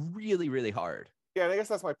can be really, really hard. Yeah, and I guess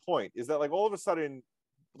that's my point, is that like all of a sudden,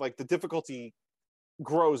 like the difficulty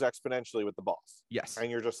grows exponentially with the boss. Yes.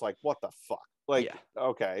 And you're just like, what the fuck? Like,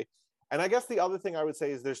 okay. And I guess the other thing I would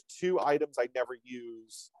say is there's 2 items I never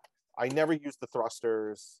use. I never use the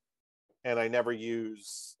thrusters, and I never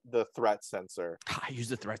use the threat sensor. I use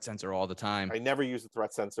the threat sensor all the time. I never use the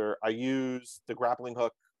threat sensor. I use the grappling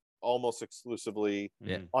hook almost exclusively,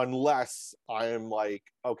 unless I'm like,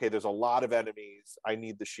 okay, there's a lot of enemies, I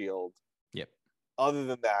need the shield. Yep. Other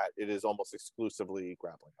than that, it is almost exclusively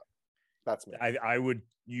grappling hook. That's me. I would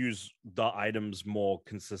use the items more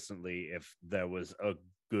consistently if there was a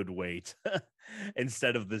good way to,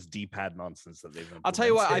 instead of this D-pad nonsense that they've implemented. I'll tell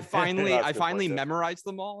you what, I finally memorized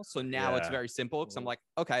them all, so now it's very simple because I'm like,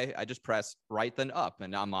 okay, I just press right then up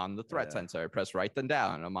and I'm on the threat sensor. I press right then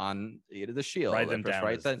down, I'm on the shield. Right then down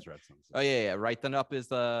right then the threat sensor. Oh yeah, right then up is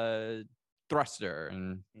the thruster,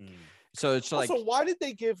 and so it's like. So why did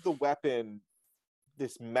they give the weapon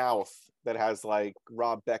this mouth that has like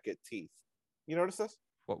Rob Beckett teeth? You notice this?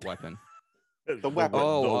 What weapon? The weapon.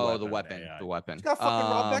 The weapon. It's got fucking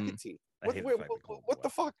Rob Beckett teeth. I hate the fact they call him What the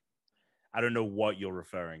fuck? I don't know what you're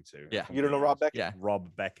referring to. Yeah. You don't know Rob Beckett? Yeah.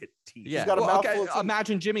 Rob Beckett teeth. Yeah. got a Well, mouthful of teeth.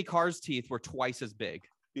 imagine Jimmy Carr's teeth were twice as big.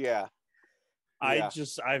 Yeah.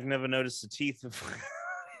 I've never noticed the teeth before.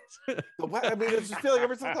 I mean, I just feel like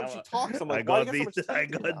every time she talks, I'm like, why do you get so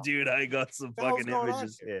much teeth now? I got some The hell's fucking going on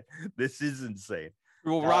images here. This is insane.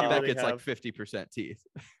 Well, Does Rob she really Beckett's like have- 50% teeth.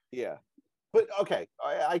 Yeah. But okay,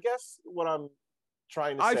 I guess what I'm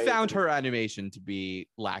trying to say I is found that her animation to be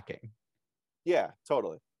lacking. yeah,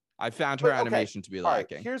 totally. I found her But, okay, animation to be All right,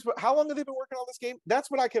 lacking. here's what. How long have they been working on this game?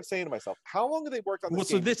 That's what I kept saying to myself. How long have they worked on this Well,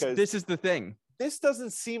 so game? this Because this is the thing. this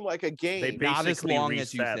doesn't seem like a They game. Not as basically long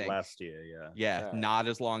as you reset think. last year. Yeah. Yeah, Yeah. not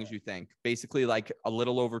as long as you think. Basically, like a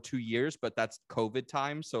little over 2 years, but that's COVID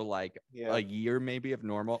time. So like Yeah. a year maybe of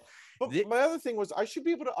normal. But Thi- my other thing was I should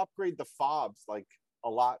be able to upgrade the fobs like a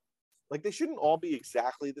lot. Like they shouldn't all be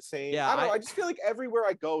exactly the same. Yeah, I don't know. I- I just feel like everywhere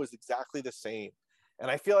I go is exactly the same.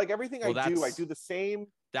 And I feel like everything Well, I do that's- do the same.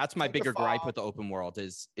 That's my Take the bigger gripe fob. with the open world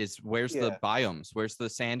is where's the Yeah. biomes? Where's the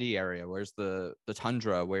sandy area? Where's the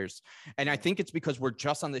tundra? And I think it's because we're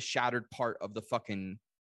just on the shattered part of the fucking,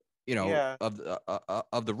 Yeah.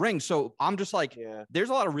 of the ring. So I'm just like, Yeah. there's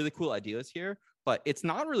a lot of really cool ideas here, but it's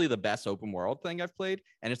not really the best open world thing I've played,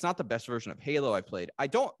 and it's not the best version of Halo I played. I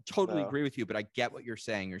don't totally No. agree with you, but I get what you're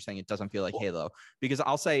saying. You're saying it doesn't feel like Well- Halo because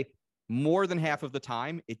I'll say more than half of the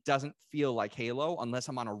time it doesn't feel like Halo unless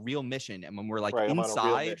I'm on a real mission and when we're like Right, I'm on a real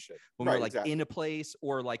inside, mission. when Right, we're like exactly. in a place,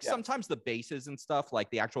 or like Yes. sometimes the bases and stuff, like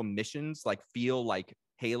the actual missions, like feel like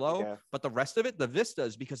Halo, Yeah. but the rest of it, the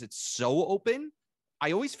vistas, because it's so open,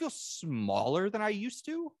 I always feel smaller than I used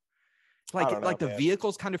to. Like don't know, like the man.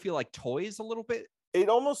 vehicles kind of feel like toys a little bit. It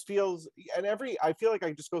almost feels, and I feel like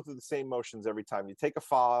I just go through the same motions every time. You take a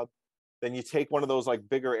fob, then you take one of those like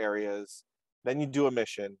bigger areas, then you do a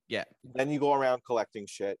mission, Yeah. then you go around collecting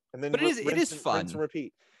shit, and then But it is rinse fun. and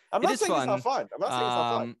repeat. I'm It not is saying it's fun. not fun. I'm not saying it's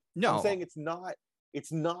not fun. No, I'm saying it's not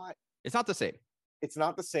it's not the same,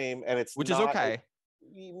 the same, and it's which not, is okay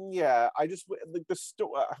yeah, I just like the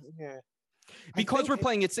story. Yeah, because we're think-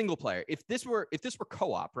 playing it single player. If this were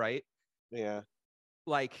co-op, right? yeah,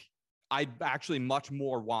 Like I actually much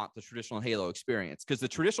more want the traditional Halo experience because the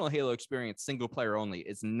traditional Halo experience single player only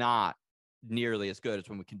is not nearly as good as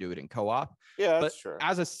when we can do it in co-op. yeah, But that's true.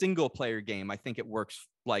 as a single player game, I think it works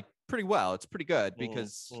like pretty well. It's pretty good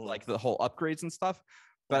because like the whole upgrades and stuff.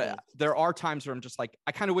 But there are times where I'm just like,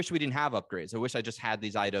 I kind of wish we didn't have upgrades. I wish I just had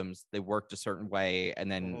these items. They worked a certain way. And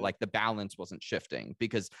then like the balance wasn't shifting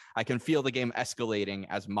because I can feel the game escalating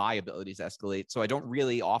as my abilities escalate. So I don't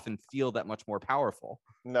really often feel that much more powerful.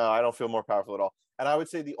 No, I don't feel more powerful at all. And I would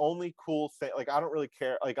say the only cool thing, like I don't really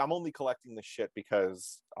care. Like I'm only collecting the shit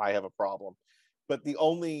because I have a problem. But the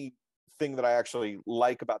only thing that I actually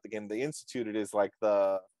like about the game they instituted is like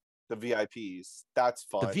the VIPs. That's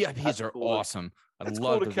fun. The VIPs That's are cool. awesome. It's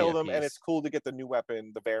love cool to the kill them, and VIPs. it's cool to get the new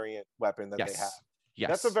weapon, the variant weapon that they have. Yes.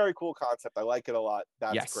 That's a very cool concept. I like it a lot.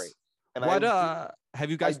 That's Yes. great. And What I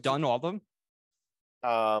have you guys do- done all of them?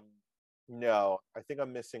 no, I think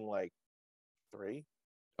I'm missing like 3,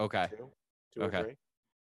 Okay. 2 Okay. or 3.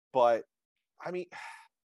 But I mean,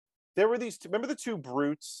 there were these. Remember the 2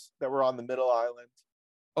 brutes that were on the middle island?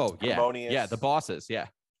 Oh yeah. Yeah, Harmonious. the bosses. Yeah.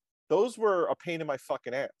 Those were a pain in my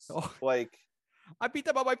fucking ass. Oh. Like I beat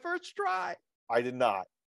them on my first try I did not.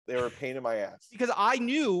 They were a pain in my ass. because I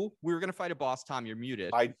knew we were gonna fight a boss. Tom, you're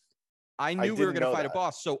muted. I knew we were didn't gonna know fight a that.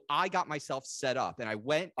 boss, so I got myself set up, and I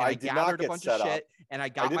went and I I did not gathered a get bunch set of up. shit, and I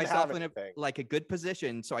got didn't myself have in anything. a good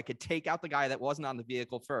position so I could take out the guy that wasn't on the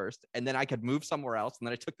vehicle first, and then I could move somewhere else, and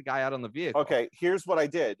then I took the guy out on the vehicle. Okay, here's what I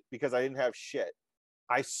did because I didn't have shit.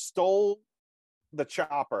 I stole the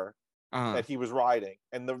chopper Uh-huh. that he was riding,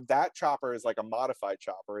 and that chopper is like a modified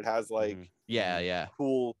chopper. It has like Mhm. Yeah.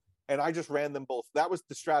 cool, and I just ran them both. That was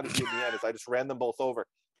the strategy in the end. Is I just ran them both over,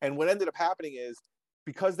 and what ended up happening is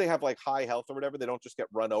because they have like high health or whatever, they don't just get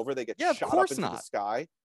run over. They get Yeah, of shot course up into the not. sky.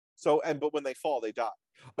 So but when they fall, they die.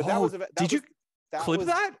 But that Oh, was did you clip was,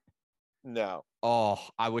 that? No, Oh,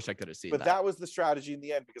 I wish I could have seen but that. that was the strategy in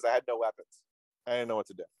the end because I had no weapons. I didn't know what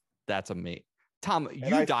to do. That's amazing. Tom,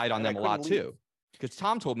 you I- died on and I them a lot couldn't leave. too, because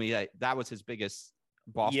Tom told me that was his biggest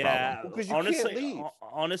boss Yeah, problem. Because you can't honestly,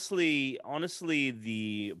 leave. honestly,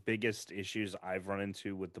 the biggest issues I've run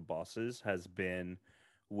into with the bosses has been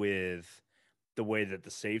with the way that the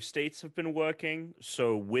save states have been working.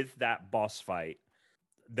 So with that boss fight,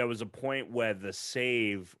 there was a point where the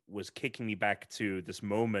save was kicking me back to this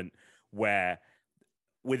moment where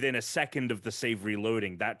within a second of the save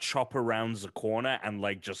reloading, that chopper rounds the corner and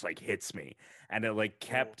like just like hits me. And it like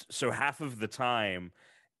kept so half of the time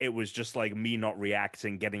it was just like me not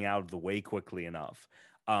reacting, getting out of the way quickly enough.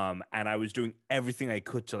 And I was doing everything I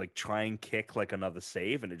could to like try and kick like another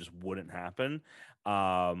save, and it just wouldn't happen.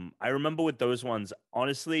 I remember with those ones,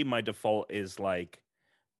 honestly, my default is like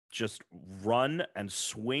just run and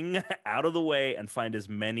swing out of the way and find as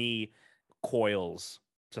many coils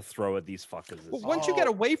to throw at these fuckers. Well, once you get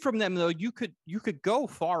away from them, though, you could go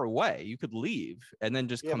far away. You could leave and then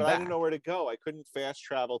just come but back. I didn't know where to go. I couldn't fast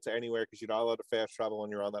travel to anywhere because you're not allowed to fast travel when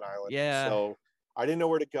you're on that island. Yeah. So I didn't know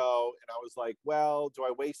where to go, and I was like, well, do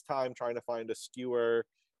I waste time trying to find a skewer,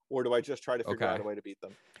 or do I just try to figure out a way to beat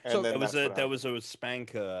them? And So then there was a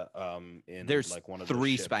spanker in there's like one of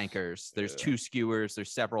three the ships. spankers. There's 2 skewers.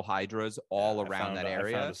 There's several hydras all around that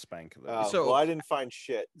area. I found a spanker there. So well, I didn't find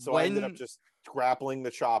shit. So I ended up just grappling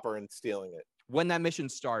the chopper and stealing it. When that mission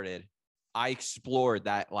started, I explored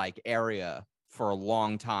that like area for a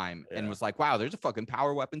long time and was like, wow, there's a fucking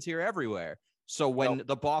power weapons here everywhere. So when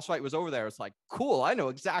the boss fight was over there, it's like, cool, I know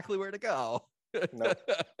exactly where to go.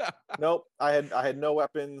 Nope. I had no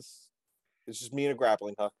weapons. It's just me and a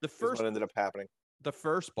grappling hook. The first what ended up happening. The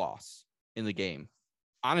first boss in the game.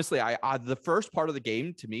 Honestly, I the first part of the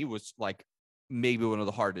game to me was like maybe one of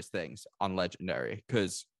the hardest things on Legendary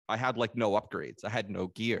because I had like no upgrades. I had no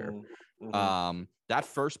gear. Mm-hmm. That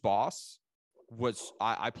first boss was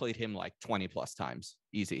I played him like 20 plus times,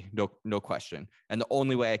 easy, no question. And the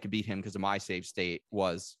only way I could beat him because of my save state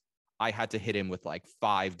was I had to hit him with like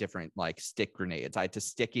 5 different like stick grenades. I had to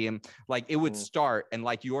sticky him. Like it would start and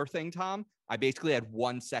like your thing, Tom, I basically had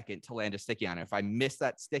 1 second to land a sticky on it. If I missed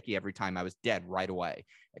that sticky every time, I was dead right away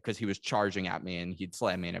because he was charging at me and he'd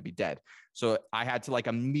slam me and I'd be dead. So I had to like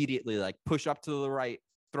immediately like push up to the right,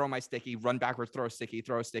 throw my sticky, run backwards, throw a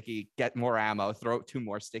sticky, get more ammo, throw 2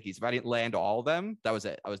 more stickies. If I didn't land all of them, that was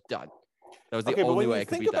it. I was done. That was the only way I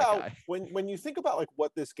could beat that guy. When you think about like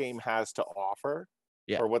what this game has to offer,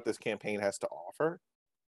 or what this campaign has to offer,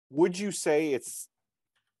 would you say it's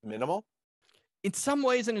minimal? In some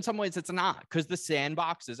ways, and in some ways it's not, because the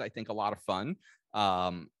sandbox is, I think, a lot of fun.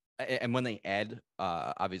 And when they add,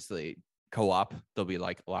 obviously, co-op, there'll be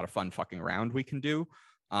like a lot of fun fucking around we can do.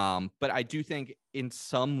 But I do think in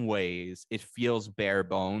some ways it feels bare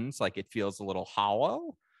bones, like it feels a little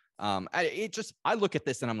hollow. I look at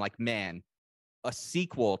this and I'm like, man, a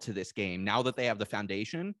sequel to this game, now that they have the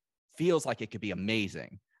foundation, feels like it could be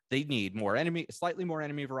amazing. They need slightly more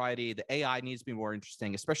enemy variety. The AI needs to be more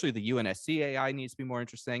interesting, especially the UNSC AI needs to be more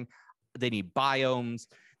interesting. They need biomes.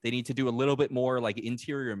 They need to do a little bit more like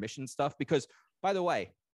interior mission stuff because, by the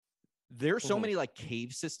way, there's so many like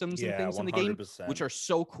cave systems and things 100%. In the game, which are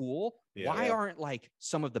so cool. Why aren't like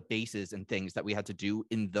some of the bases and things that we had to do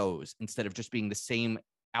in those instead of just being the same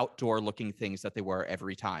outdoor looking things that they were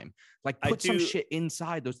every time? Like put some shit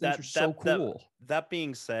inside. Those things are so cool. That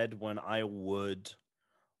being said, when I would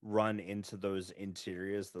run into those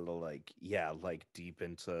interiors that are like deep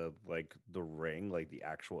into like the ring, like the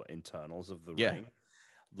actual internals of the ring,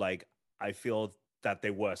 like I feel that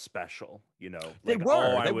they were special, you know. They like,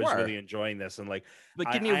 were. I was really enjoying this, and like,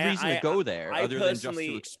 but give me a reason to go there other than just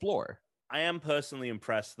to explore. I am personally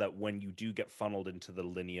impressed that when you do get funneled into the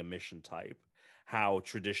linear mission type, how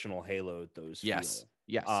traditional Halo those feel. Yes.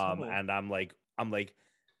 And I'm like,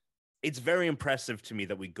 it's very impressive to me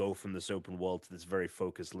that we go from this open world to this very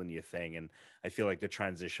focused linear thing, and I feel like the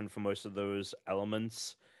transition for most of those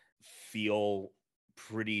elements feel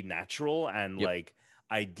pretty natural, and like.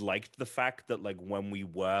 I liked the fact that like when we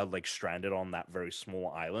were like stranded on that very small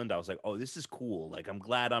island, I was like, oh, this is cool. Like, I'm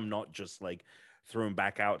glad I'm not just like thrown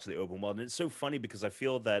back out to the open world. And it's so funny because I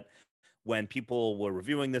feel that when people were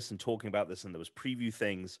reviewing this and talking about this and there was preview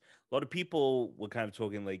things, a lot of people were kind of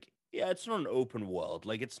talking like, yeah, it's not an open world.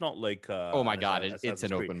 Like, it's not like oh my God, it's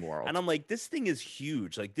an open world. And I'm like, this thing is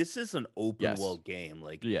huge. Like, this is an open world game.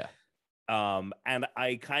 Like, and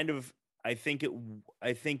I think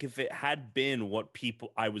if it had been what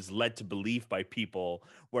I was led to believe by people,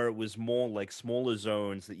 where it was more like smaller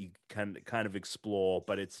zones that you can kind of explore,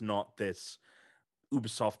 but it's not this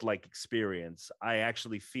Ubisoft-like experience, I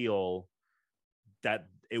actually feel that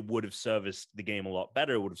it would have serviced the game a lot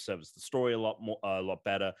better. It would have serviced the story a lot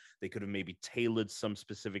better. They could have maybe tailored some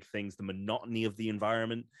specific things. The monotony of the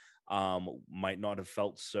environment might not have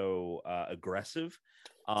felt so aggressive.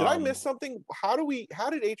 Did I miss something? How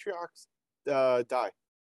did Atriox die?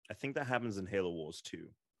 I think that happens in Halo Wars 2.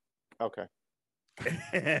 Okay.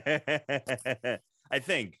 I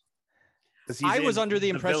think. I was under the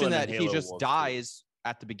impression that he just dies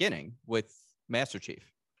at the beginning with Master Chief.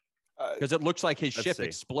 Because it looks like his ship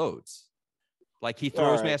explodes. Like he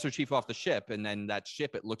throws Master Chief off the ship, and then that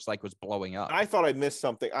ship, it looks like, was blowing up. I thought I missed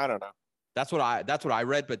something. I don't know. That's what I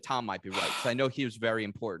read, but Tom might be right. Because I know he was very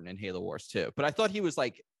important in Halo Wars 2. But I thought he was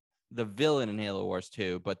like the villain in Halo Wars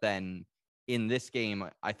 2, but then in this game,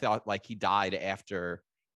 I thought like he died after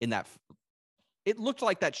it looked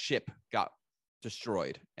like that ship got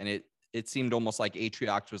destroyed, and it seemed almost like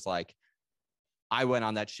Atriox was like, I went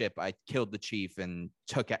on that ship, I killed the chief and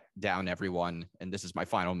took down everyone, and this is my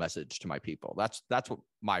final message to my people. That's what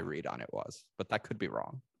my read on it was, but that could be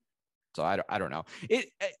wrong. So I don't know.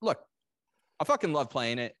 Look, I fucking love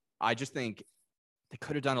playing it. I just think they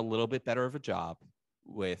could have done a little bit better of a job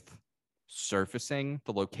with surfacing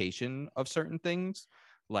the location of certain things,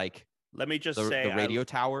 like let me just say the radio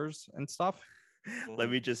towers and stuff. Let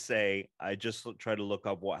me just say, I just tried to look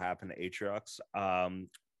up what happened to Atriox.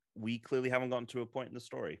 We clearly haven't gotten to a point in the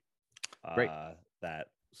story. Great.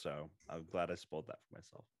 So I'm glad I spoiled that for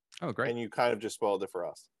myself. Oh, great. And you kind of just spoiled it for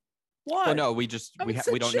us. What? Well, no, we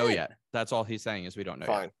don't know yet. That's all he's saying is we don't know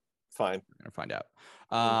yet. Fine. We're gonna find out.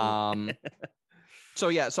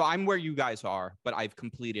 So I'm where you guys are, but I've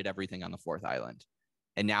completed everything on the 4th island.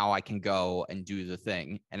 And now I can go and do the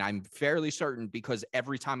thing. And I'm fairly certain, because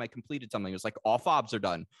every time I completed something, it was like all fobs are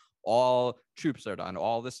done, all troops are done,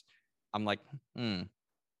 all this. I'm like,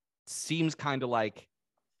 seems kind of like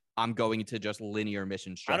I'm going to just linear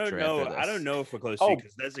mission structure. I don't know if we're close to,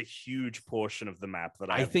 because there's a huge portion of the map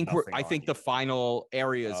that I think the final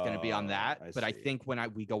area is going to be on that. I think when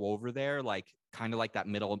we go over there, like kind of like that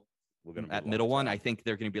middle one, I think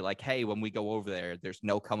they're going to be like, hey, when we go over there, there's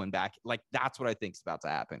no coming back. Like that's what I think is about to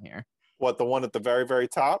happen here. What, the one at the very, very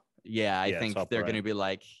top? Yeah, I think they're going to be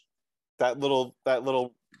like that little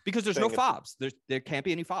because there's no fobs. There can't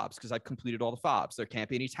be any fobs because I've completed all the fobs. There can't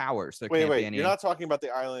be any towers. Wait, you're not talking about the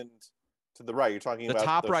island to the right. You're talking about the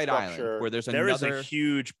top right structure. island where there is a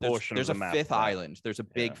huge portion there's of the map. There's a 5th island. There's a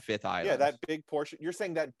big 5th island. Yeah, that big portion. You're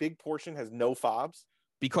saying that big portion has no fobs?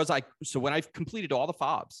 Because when I've completed all the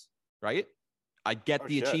fobs, right, I get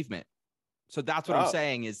the achievement. So that's what I'm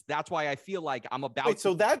saying is that's why I feel like I'm about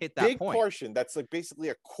to hit that big portion that's like basically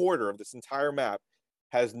a quarter of this entire map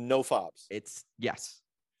has no fobs. It's yes.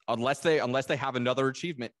 Unless they have another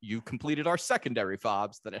achievement, you completed our secondary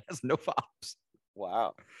fobs that it has no fobs.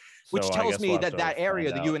 Wow. Which tells me that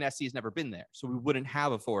area, the UNSC has never been there. So we wouldn't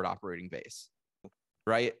have a forward operating base.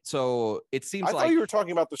 Right. So it seems I thought you were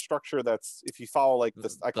talking about the structure that's, if you follow like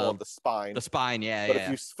this, I call it the spine. The spine, yeah. But if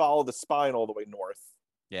you follow the spine all the way north,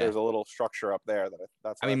 there's a little structure up there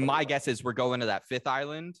that's. I mean, my guess is we're going to that 5th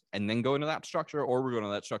island and then going to that structure, or we're going to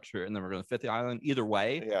that structure and then we're going to 5th island. Either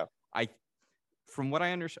way, from what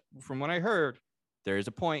I understand, from what I heard, there is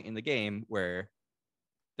a point in the game where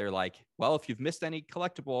they're like, well, if you've missed any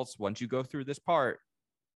collectibles, once you go through this part,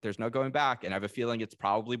 there's no going back. And I have a feeling it's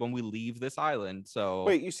probably when we leave this island. So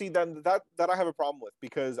wait, you see, then that I have a problem with,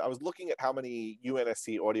 because I was looking at how many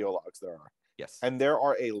UNSC audio logs there are. Yes. And there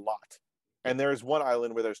are a lot. And there's one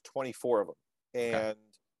island where there's 24 of them. And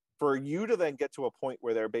for you to then get to a point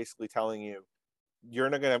where they're basically telling you you're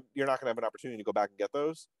not gonna have an opportunity to go back and get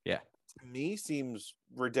those. Yeah. To me seems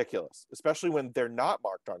ridiculous, especially when they're not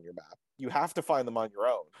marked on your map. You have to find them on your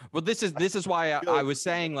own. Well, this is why I was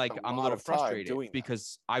saying like I'm a little frustrated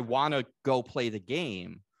because I want to go play the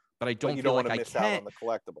game, but I don't feel like I can out on the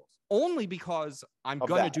collectibles. Only because I'm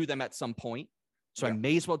going to do them at some point, so I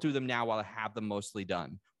may as well do them now while I have them mostly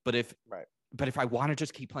done. But if I want to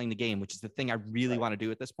just keep playing the game, which is the thing I really want to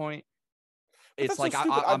do at this point, it's like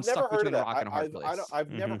I'm stuck between a rock and a hard place.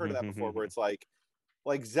 I've never heard of that before, where it's like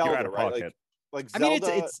Zelda, right? Like I Zelda,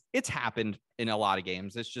 mean, it's happened in a lot of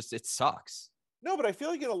games. It's just it sucks. No, but I feel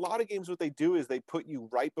like in a lot of games, what they do is they put you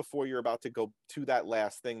right before you're about to go to that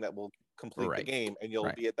last thing that will complete the game, and you'll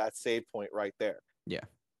be at that save point right there. Yeah,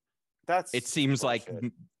 it seems bullshit.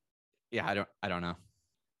 Like, yeah, I don't know.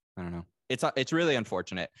 It's really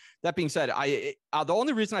unfortunate. That being said, the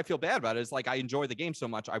only reason I feel bad about it is like I enjoy the game so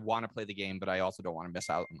much. I want to play the game, but I also don't want to miss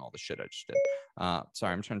out on all the shit I just did.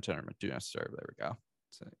 Sorry, I'm trying to turn do not disturb. There we go.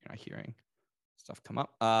 So you're not hearing stuff come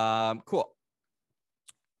up. Cool.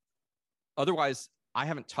 Otherwise, I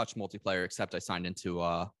haven't touched multiplayer except I signed into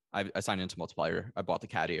I signed into multiplayer. I bought the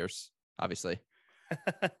cat ears, obviously.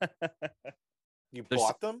 You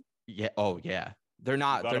bought them? Yeah. Oh yeah. They're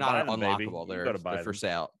not unlockable. They're for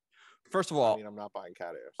sale. First of all, I mean, I'm not buying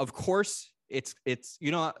cat ears. Of course, it's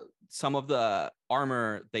some of the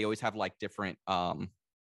armor, they always have like different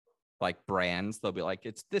like brands. They'll be like,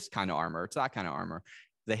 it's this kind of armor, it's that kind of armor.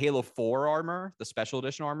 The Halo 4 armor, the special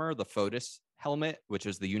edition armor, the Fotis helmet, which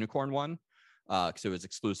is the unicorn one, because it was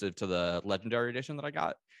exclusive to the legendary edition that I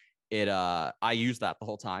got. I used that the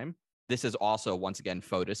whole time. This is also once again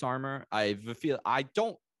Fotis armor. I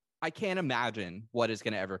can't imagine what is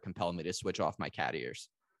going to ever compel me to switch off my cat ears.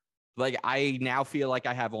 Like I now feel like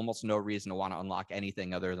I have almost no reason to want to unlock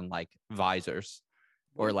anything other than like visors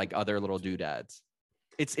or like other little doodads.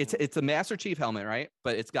 It's a Master Chief helmet, right?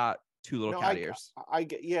 But it's got two little cat ears. I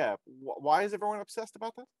get, yeah. Why is everyone obsessed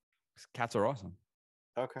about that? Cats are awesome.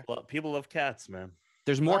 Okay. Well, people love cats, man.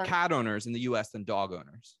 There's more cat owners in the U.S. than dog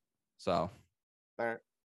owners. So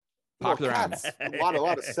popular animal. A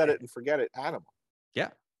lot of set it and forget it animal. Yeah.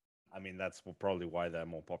 I mean, that's probably why they're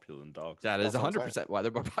more popular than dogs. That is 100% why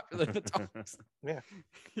they're more popular than dogs. Yeah.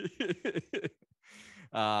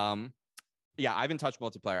 Yeah, I haven't touched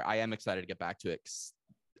multiplayer. I am excited to get back to it.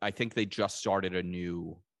 I think they just started a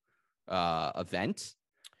new event,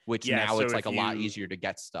 which now it's like a lot easier to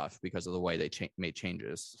get stuff because of the way they made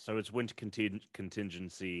changes. So it's winter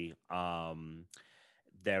contingency.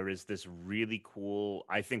 There is this really cool,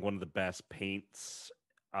 I think one of the best paints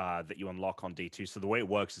that you unlock on day 2. So the way it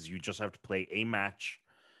works is you just have to play a match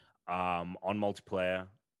on multiplayer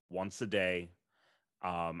once a day,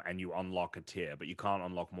 and you unlock a tier, but you can't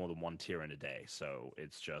unlock more than one tier in a day. So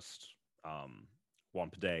it's just one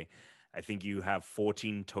per day. I think you have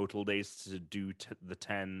 14 total days to do the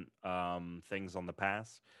 10 things on the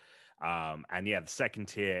pass. And yeah, the second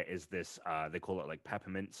tier is this, they call it like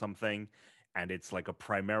peppermint something. And it's like a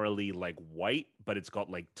primarily like white, but it's got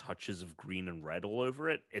like touches of green and red all over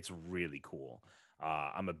it. It's really cool.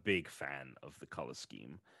 I'm a big fan of the color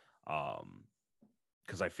scheme.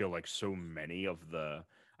 Because I feel like so many of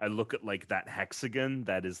I look at like that hexagon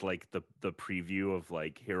that is like the preview of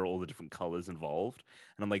like, here are all the different colors involved.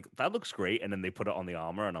 And I'm like, that looks great. And then they put it on the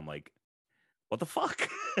armor and I'm like, what the fuck?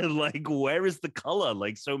 Like, where is the color?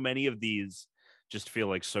 Like so many of these just feel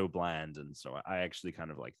like so bland. And so I actually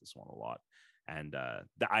kind of like this one a lot. And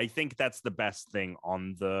I think that's the best thing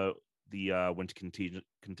on the winter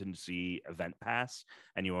contingency event pass,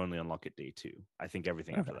 and you only unlock it day 2. I think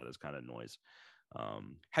everything after that is kind of noise.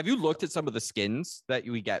 Have you looked at some of the skins that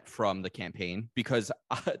we get from the campaign? Because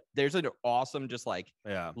there's an awesome, just like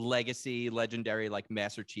legacy, legendary, like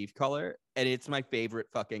Master Chief color, and it's my favorite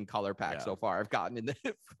fucking color pack so far I've gotten in the.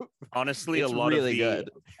 Honestly, a lot really of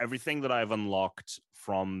everything that I've unlocked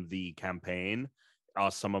from the campaign are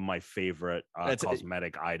some of my favorite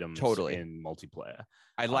cosmetic items in multiplayer.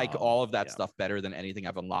 I like all of that stuff better than anything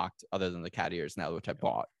I've unlocked other than the cat ears now, which I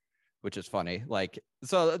bought, which is funny. Like,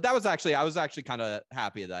 so that was actually, I was actually kind of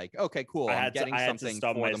happy, like, okay, cool. I'm getting something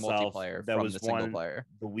for the multiplayer from the single player.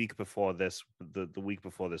 The week before this, the week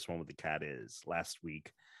before this one with the cat ears last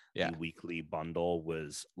week, the weekly bundle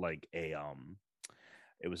was like it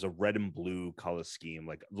was a red and blue color scheme,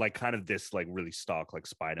 like kind of this like really stark like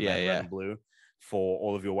Spider-Man red and blue for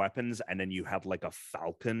all of your weapons, and then you had like a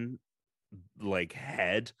falcon like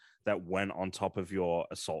head that went on top of your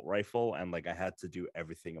assault rifle, and like I had to do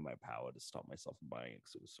everything in my power to stop myself from buying it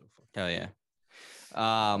because it was so fucking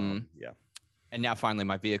yeah. And now finally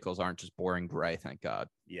my vehicles aren't just boring gray, thank God.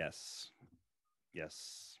 Yes.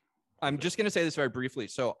 I'm just gonna say this very briefly.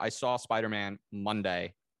 So I saw Spider-Man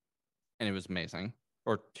Monday and it was amazing.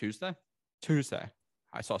 Or Tuesday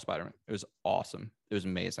I saw Spider-Man. It was awesome. It was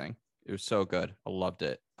amazing. It was so good. I loved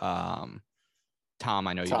it. Tom,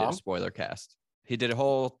 I know you did a spoiler cast. He did a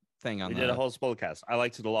whole thing on. He did a whole spoiler cast. I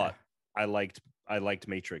liked it a lot. Yeah. I liked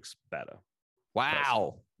Matrix better.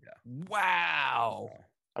 Wow. Yeah. Wow.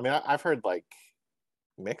 I mean, I've heard like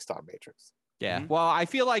mixed on Matrix. Yeah. Mm-hmm. Well, I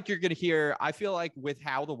feel like you're gonna hear. I feel like with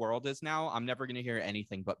how the world is now, I'm never gonna hear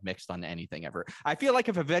anything but mixed on anything ever. I feel like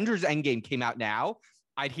if Avengers Endgame came out now,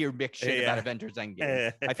 I'd hear mixed shit about Avengers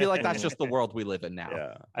Endgame. I feel like that's just the world we live in now.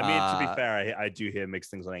 Yeah. I mean, to be fair, I do hear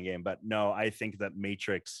mixed things on Endgame, but no, I think that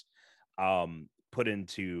Matrix put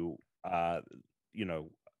into the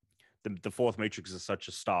fourth Matrix is such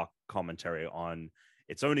a stark commentary on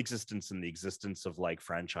its own existence and the existence of like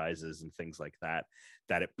franchises and things like that,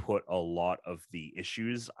 that it put a lot of the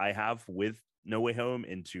issues I have with No Way Home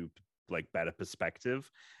into like better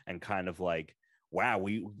perspective, and kind of like, wow,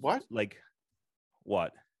 what?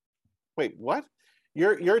 Wait, what?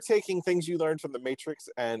 You're taking things you learned from the Matrix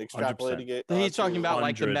and extrapolating 100%. It. He's talking about 100%.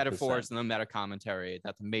 Like the metaphors and the meta commentary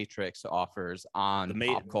that the Matrix offers on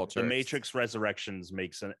pop culture. The Matrix Resurrections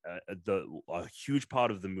makes a huge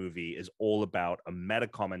part of the movie is all about a meta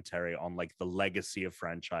commentary on like the legacy of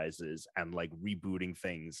franchises and like rebooting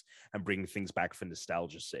things and bringing things back for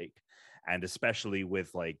nostalgia's sake, and especially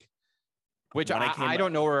with like, which I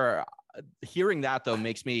don't know where. Hearing that though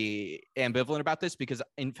makes me ambivalent about this, because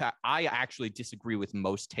in fact I actually disagree with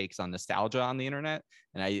most takes on nostalgia on the internet,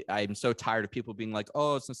 and I'm so tired of people being like,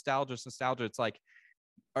 oh, it's nostalgia. It's like,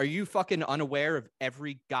 are you fucking unaware of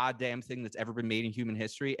every goddamn thing that's ever been made in human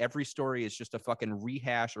history? Every story is just a fucking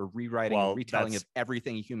rehash or rewriting or retelling of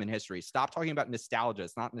everything in human history. Stop talking about nostalgia.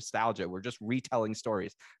 It's not nostalgia. We're just retelling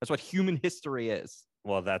stories. That's what human history is.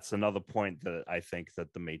 Well, that's another point that I think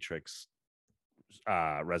that the Matrix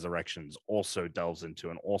Resurrections also delves into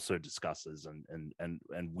and also discusses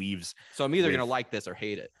and weaves. So I'm either with- gonna like this or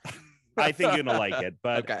hate it. I think you're gonna like it,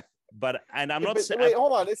 but Okay. and I'm Yeah, not but saying wait,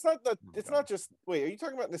 hold on. It's not that. Oh, It's God. not just. Wait, are you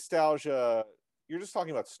talking about nostalgia? You're just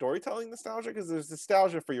talking about storytelling nostalgia, because there's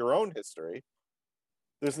nostalgia for your own history.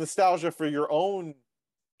 There's nostalgia for your own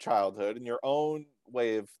childhood and your own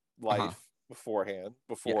way of life beforehand.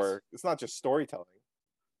 Before it's not just storytelling.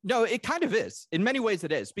 No, it kind of is. In many ways,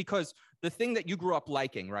 it is, because the thing that you grew up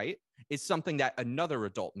liking, right, is something that another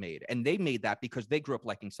adult made. And they made that because they grew up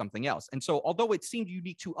liking something else. And so although it seemed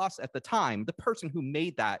unique to us at the time, the person who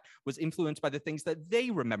made that was influenced by the things that they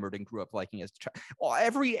remembered and grew up liking as a child. Well,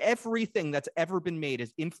 everything that's ever been made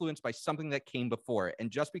is influenced by something that came before it. And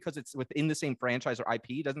just because it's within the same franchise or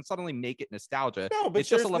IP doesn't suddenly make it nostalgia. No, but it's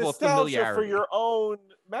just a level of familiarity for your own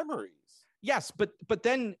memories. Yes, but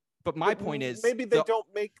my point is, maybe they don't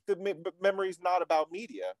make the memories not about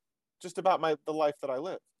media, just about the life that I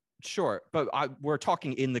live. Sure, but we're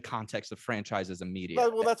talking in the context of franchises and media.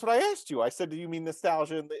 Well, that's what I asked you. I said, do you mean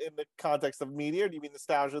nostalgia in the context of media, or do you mean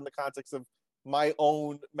nostalgia in the context of my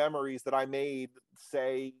own memories that I made,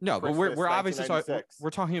 say? No, but we're obviously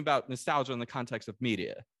we're talking about nostalgia in the context of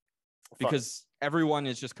media, because everyone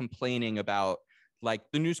is just complaining about like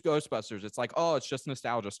the new Ghostbusters. It's like, oh, it's just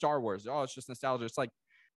nostalgia. Star Wars, oh, it's just nostalgia. It's like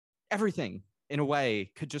everything in a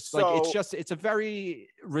way could just it's a very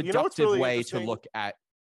reductive way to look at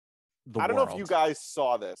the world. I don't know if you guys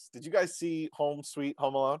saw this. Did you guys see Home Sweet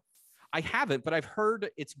Home Alone? I haven't, but I've heard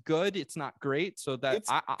it's good. It's not great, so that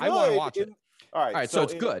I want to watch it. All right, so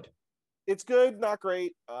it's good. It's good, not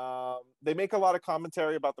great. They make a lot of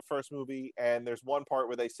commentary about the first movie, and there's one part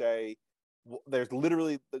where they say, there's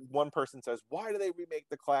literally one person says, why do they remake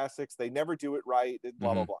the classics? They never do it right, and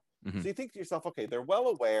blah, blah, blah. So you think to yourself, okay, they're well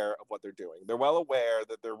aware of what they're doing. They're well aware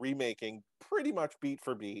that they're remaking pretty much beat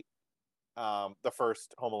for beat the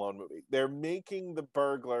first Home Alone movie. They're making the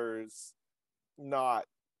burglars not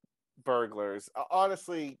burglars.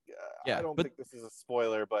 Honestly, I don't think this is a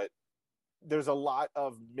spoiler, but there's a lot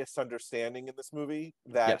of misunderstanding in this movie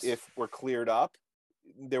that if were cleared up,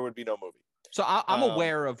 there would be no movie. So I'm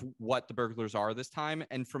aware of what the burglars are this time.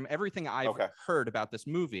 And from everything I've heard about this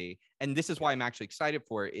movie, and this is why I'm actually excited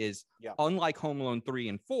for it, is unlike Home Alone 3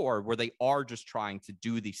 and 4, where they are just trying to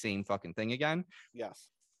do the same fucking thing again. Yes.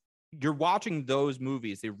 You're watching those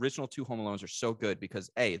movies. The original two Home Alones are so good because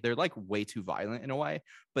they're like way too violent in a way,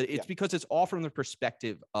 but it's because it's all from the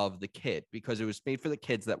perspective of the kid, because it was made for the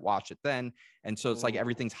kids that watched it then. And so it's like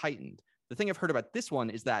everything's heightened. The thing I've heard about this one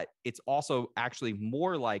is that it's also actually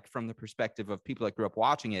more like from the perspective of people that grew up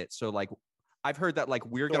watching it. So like I've heard that like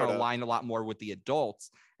we're going to align a lot more with the adults.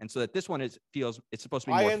 And so that this one it's supposed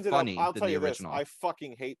to be more funny than the original. I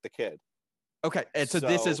fucking hate the kid. Okay. And so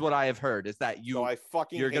this is what I have heard is that you're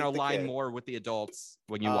going to align more with the adults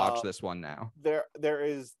when you watch this one now.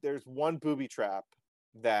 There's one booby trap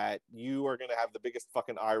that you are going to have the biggest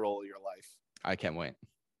fucking eye roll of your life. I can't wait.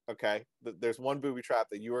 Okay, there's one booby trap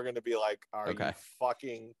that you are going to be like, are you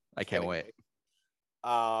fucking I can't wait.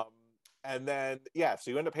 Me? And then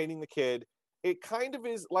so you end up hating the kid. It kind of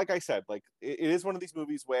is, like I said, like it is one of these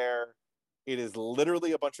movies where it is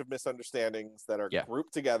literally a bunch of misunderstandings that are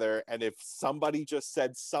grouped together, and if somebody just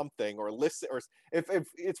said something or listen, or if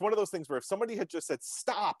it's one of those things where if somebody had just said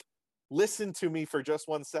stop, listen to me for just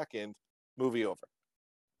 1 second, movie over,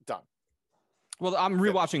 done. Well, I'm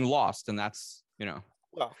rewatching Lost, and that's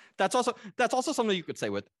well, that's also something you could say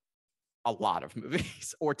with a lot of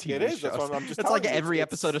movies or TV shows. It's like every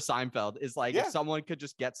episode of Seinfeld is like if someone could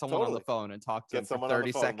just get someone on the phone and talk to them for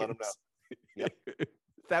 30 seconds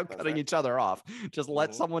without cutting each other off. Just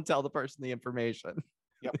let someone tell the person the information.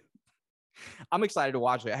 Yep. I'm excited to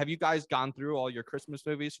watch it. Have you guys gone through all your Christmas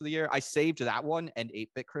movies for the year? I saved that one and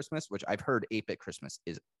 8-Bit Christmas, which I've heard 8-Bit Christmas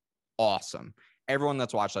is awesome. Everyone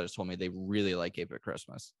that's watched that has told me they really like 8-Bit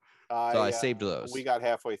Christmas. So I saved those. We got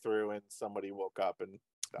halfway through and somebody woke up and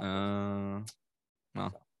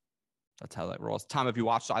well, that's how that rolls. Tom, have you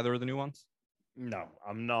watched either of the new ones? No,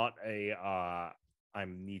 I'm not I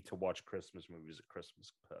need to watch Christmas movies at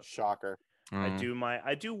Christmas. Shocker. I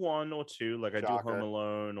do one or two, like I do Home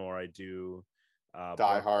Alone, or I do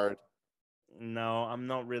Die Hard. No, I'm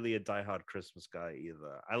not really a Die Hard Christmas guy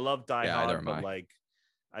either. I love Die Hard, but like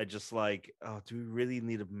I just like, do we really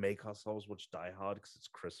need to make ourselves watch Die Hard because it's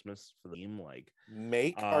Christmas for the theme? Like,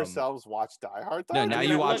 make ourselves watch Die Hard? No, now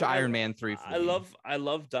you watch Iron Man 3. I love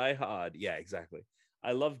Die Hard. Yeah, exactly.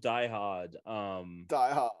 I love Die Hard.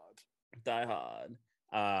 Die Hard.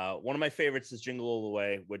 One of my favorites is Jingle All the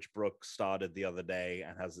Way, which Brooke started the other day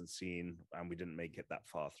and hasn't seen, and we didn't make it that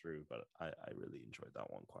far through, but I really enjoyed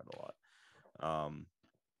that one quite a lot.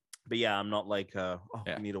 But yeah, I'm not like,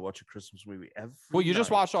 we need to watch a Christmas movie every Well, you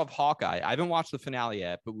just night. watched off Hawkeye. I haven't watched the finale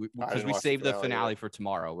yet, but because we saved the finale for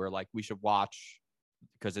tomorrow. We're like, we should watch,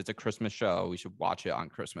 because it's a Christmas show. We should watch it on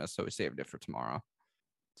Christmas, so we saved it for tomorrow.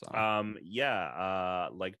 So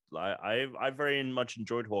like I very much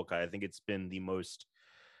enjoyed Hawkeye. I think it's been the most.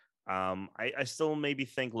 I still maybe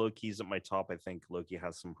think Loki's at my top. I think Loki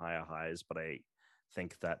has some higher highs, but I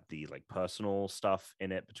think that the like personal stuff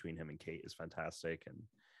in it between him and Kate is fantastic. And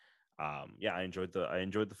I enjoyed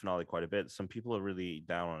the finale quite a bit. Some people are really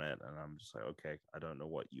down on it, and I'm just like, okay, I don't know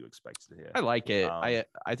what you expected here. I like it.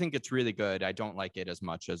 I think it's really good. I don't like it as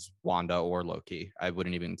much as Wanda or Loki. I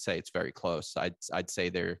wouldn't even say it's very close. I'd say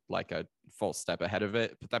they're like a full step ahead of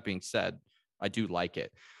it. But that being said, I do like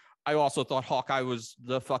it. I also thought Hawkeye was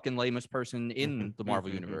the fucking lamest person in the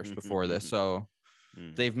Marvel universe before this. So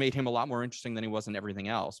they've made him a lot more interesting than he was in everything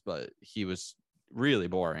else, but he was really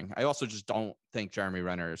boring. I also just don't think Jeremy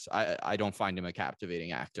Renner's, I don't find him a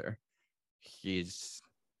captivating actor.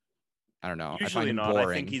 I don't know. Usually I find him not. boring.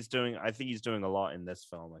 I think he's doing a lot in this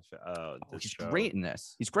film. He's great in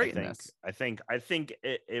this. He's great in this. I think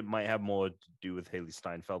it might have more to do with Haley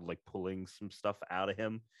Steinfeld like pulling some stuff out of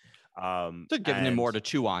him. They're giving him more to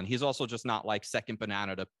chew on. He's also just not like second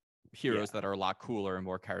banana to heroes that are a lot cooler and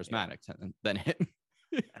more charismatic than him.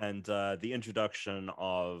 And the introduction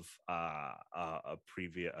of a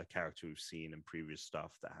character we've seen in previous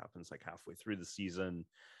stuff that happens like halfway through the season,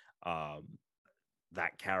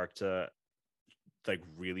 that character like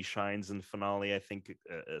really shines in the finale, I think,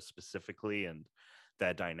 specifically, and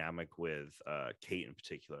their dynamic with Kate in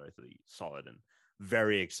particular, I think solid, and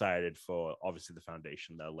very excited for obviously the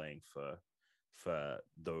foundation they're laying for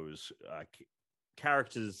those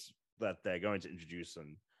characters that they're going to introduce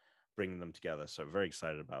and bringing them together. So very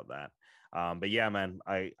excited about that. But yeah, man,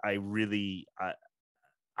 I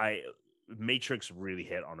Matrix really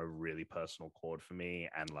hit on a really personal chord for me,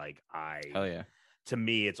 and like hell yeah, to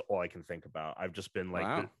me, it's all I can think about. I've just been like,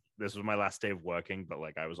 wow. This was my last day of working, but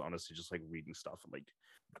like I was honestly just like reading stuff and like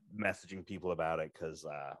messaging people about it because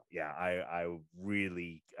I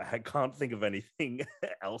can't think of anything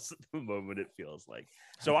else at the moment, it feels like.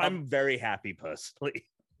 So I'm very happy personally.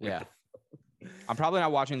 Yeah. I'm probably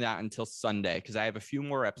not watching that until Sunday because I have a few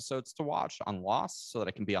more episodes to watch on Lost so that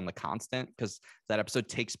I can be on the constant, because that episode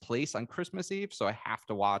takes place on Christmas Eve. So I have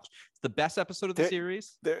to watch. It's the best episode of the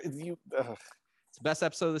series. It's the best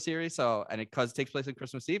episode of the series. So, and because it takes place on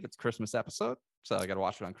Christmas Eve, it's Christmas episode. So I got to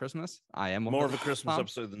watch it on Christmas. I am more of a Christmas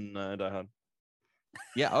episode than Die Hard.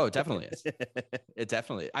 Yeah. Oh, it definitely is. It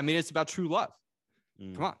definitely. I mean, it's about true love.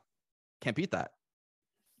 Come on. Can't beat that.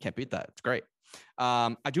 Can't beat that. It's great.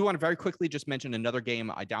 I do want to very quickly just mention another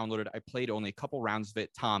game I downloaded. I played only a couple rounds of it.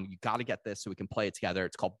 Tom, you got to get this so we can play it together.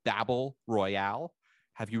 It's called Babel Royale.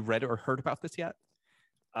 Have you read or heard about this yet?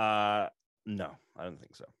 No, I don't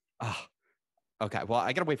think so. Oh, okay. Well,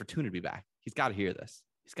 I got to wait for Tuna to be back. He's got to hear this.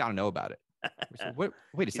 He's got to know about it.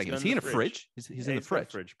 Wait a second. Is he in a fridge? He's in the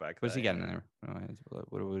fridge. Back What's he getting in there?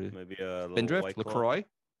 What maybe a Spindrift, LaCroix.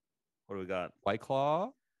 What do we got? White Claw.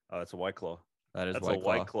 Oh, it's a White Claw. That's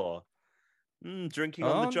White Claw. Drinking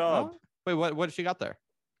on the job. Wait, what did she got there?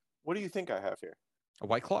 What do you think I have here? A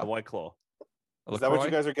White Claw. A White Claw. Is that what you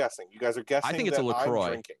guys are guessing? You guys are guessing. I think it's a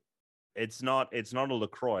LaCroix. It's not a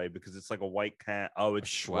LaCroix because it's like a white can. Oh, it's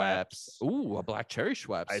Schweppes. Ooh, a black cherry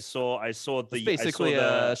Schweppes. I saw it's basically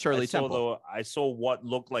a Shirley Temple. I saw what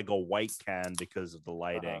looked like a white can because of the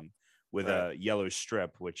lighting with a yellow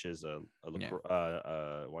strip, which is a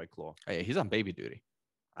White Claw. Oh, yeah, he's on baby duty.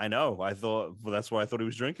 I know. That's why I thought he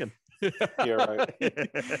was drinking. You're right.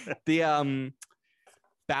 The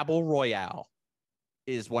Babel Royale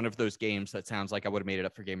is one of those games that sounds like I would have made it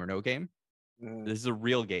up for Game or No Game. This is a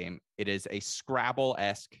real game. It is a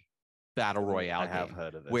Scrabble-esque battle royale game. I have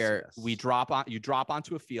heard of this, where you drop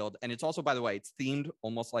onto a field, and it's also, by the way, it's themed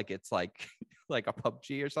almost like it's like a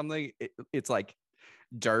PUBG or something. It's like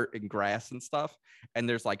dirt and grass and stuff, and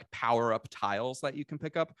there's like power-up tiles that you can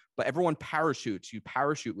pick up, but everyone parachutes. You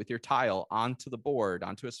parachute with your tile onto the board,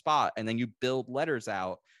 onto a spot, and then you build letters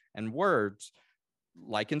out and words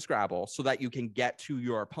like in Scrabble so that you can get to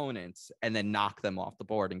your opponents and then knock them off the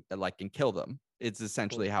board and kill them. It's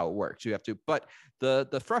essentially how it works. You have to, but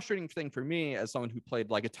the frustrating thing for me as someone who played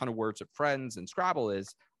like a ton of Words with Friends and Scrabble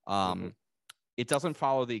is it doesn't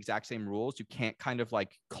follow the exact same rules. You can't kind of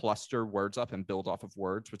like cluster words up and build off of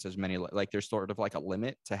words, which is many, like there's sort of like a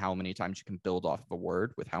limit to how many times you can build off of a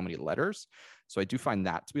word with how many letters. So I do find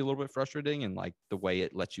that to be a little bit frustrating, and like the way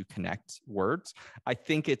it lets you connect words. I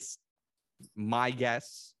think it's my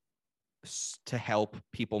guess to help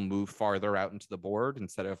people move farther out into the board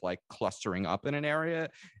instead of like clustering up in an area.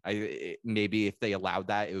 Maybe if they allowed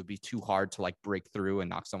that, it would be too hard to like break through and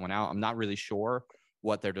knock someone out. I'm not really sure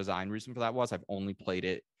what their design reason for that was. I've only played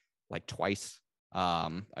it like twice.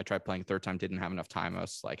 I tried playing a third time, didn't have enough time. I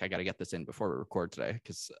was like, I got to get this in before we record today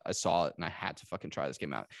because I saw it and I had to fucking try this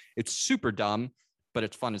game out. It's super dumb, but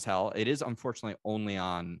it's fun as hell. It is unfortunately only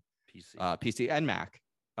on PC and Mac.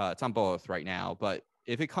 It's on both right now, but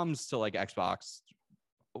if it comes to like Xbox,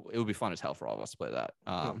 it would be fun as hell for all of us to play that.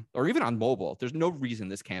 Or even on mobile. There's no reason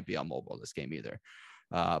this can't be on mobile, this game either.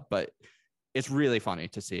 But it's really funny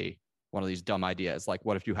to see one of these dumb ideas. Like,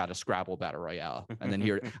 what if you had a Scrabble battle royale? And then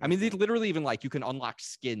here, I mean, they literally even like, you can unlock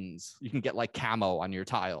skins. You can get like camo on your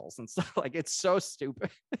tiles and stuff. Like, it's so stupid,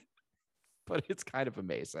 but it's kind of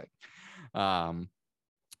amazing.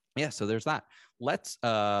 Yeah, so there's that. Let's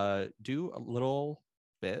do a little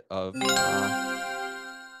bit of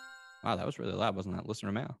wow, that was really loud, wasn't that?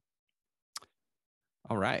 Listener mail.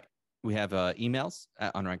 All right, we have emails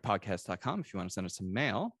at unrankedpodcast.com if you want to send us some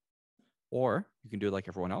mail, or you can do it like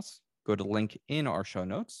everyone else. Go to the link in our show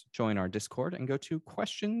notes, join our Discord, and go to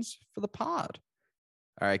questions for the pod.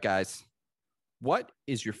 All right, guys, what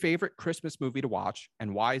is your favorite Christmas movie to watch,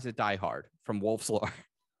 and why is it Die Hard? From Wolf's Lore.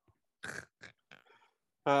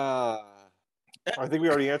 I think we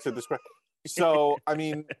already answered this question. So, I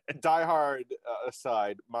mean, Die Hard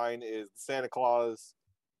aside, mine is Santa Claus.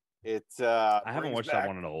 It I haven't watched that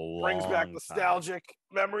one in a long brings back time. nostalgic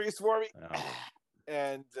memories for me, Yeah.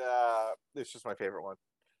 and it's just my favorite one.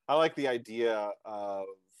 I like the idea of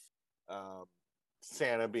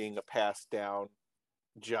Santa being a passed down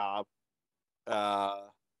job.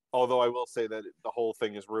 Although I will say that the whole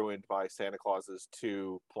thing is ruined by Santa Claus's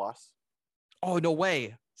 2+. Oh, no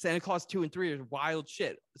way. Santa Claus 2 and 3 are wild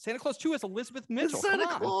shit. Santa Claus 2 has Elizabeth Mitchell. Santa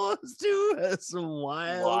Claus 2 has some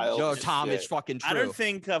wild Yo, Tom, shit. it's fucking true. I don't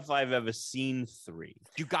think if I've ever seen 3.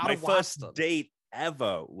 You gotta My watch first them. date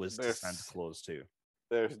ever was to There's- Santa Claus 2.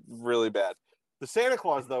 They're really bad. The Santa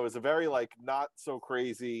Claus, though, is a very like not so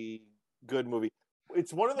crazy good movie.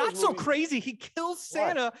 It's one of those Not so movies- crazy. He kills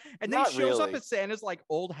Santa and then Not he shows up really. at Santa's like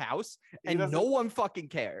old house and doesn't- no one fucking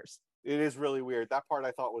cares. It is really weird. That part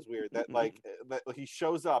I thought was weird. That like that he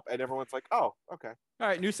shows up and everyone's like, "Oh, okay." All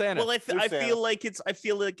right, new Santa. Well, I Santa. feel like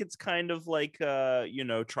it's kind of like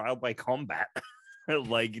trial by combat.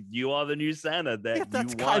 Like, you are the new Santa that yeah,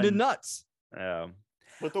 that's you kind of won. nuts. Yeah.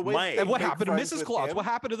 But the way My- they And what make happened to friends Mrs. with Claus? him- What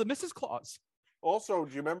happened to the Mrs. Claus? Also,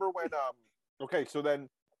 do you remember when okay, so then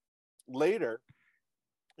later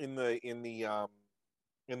in the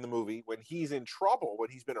movie when he's in trouble, when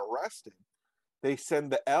he's been arrested, they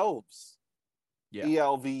send the elves, Yeah.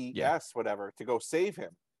 ELVS, whatever, to go save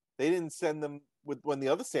him. They didn't send them when the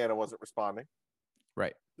other Santa wasn't responding.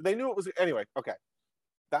 Right. They knew it was anyway. Okay,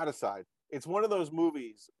 that aside, it's one of those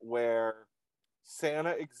movies where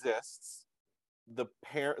Santa exists.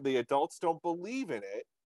 The adults don't believe in it,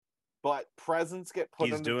 but presents get put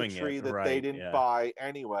He's under the doing tree it, that they right, didn't yeah. buy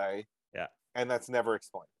anyway. Yeah. And that's never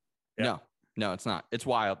explained. Yeah. No, it's not. It's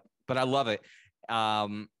wild, but I love it.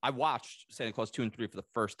 I watched Santa Claus 2 and 3 for the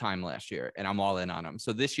first time last year, and I'm all in on them.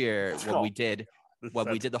 So this year, what we did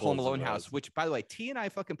the Home Alone house, which, by the way, T and I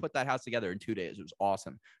fucking put that house together in 2 days. It was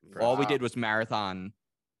awesome. All we did was marathon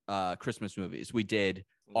Christmas movies. We did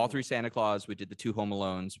all 3 Santa Claus. We did the 2 Home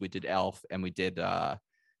Alones. We did Elf, and we did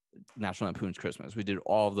National Lampoon's Christmas. We did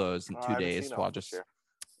all of those in 2 days. While just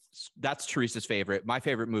that's Teresa's favorite. My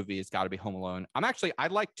favorite movie has got to be Home Alone. I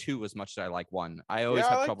like 2 as much as I like 1. I always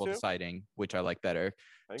have trouble deciding which I like better.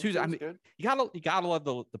 2's, I mean, good. you gotta love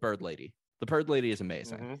the Bird Lady. The Bird Lady is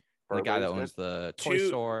amazing. The guy that owns the toy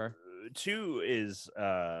store. 2 is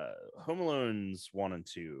Home Alone's 1 and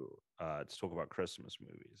 2. To talk about Christmas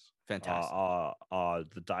movies, Fantastic. Are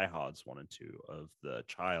the Die Hards 1 and 2 of the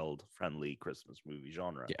child-friendly Christmas movie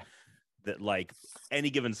genre. Yeah. That, like, any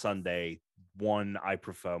given Sunday, one I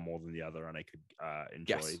prefer more than the other, and I could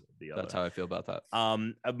enjoy the other. That's how I feel about that.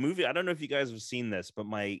 A movie. I don't know if you guys have seen this, but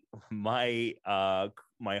my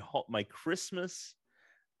Christmas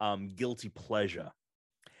guilty pleasure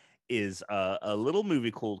is a little movie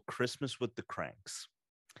called Christmas with the Cranks.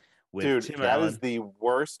 Dude, Tim that Allen. is the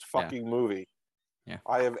worst fucking movie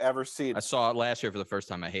I have ever seen. I saw it last year for the first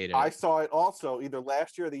time. I hated it. I saw it also either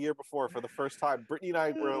last year or the year before for the first time. Brittany and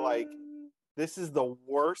I were like, This is the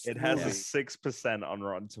worst It has movie. a 6% on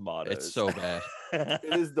Rotten Tomatoes. It's so bad. It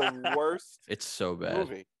is the worst It's so bad.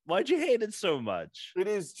 movie. Why'd you hate it so much? It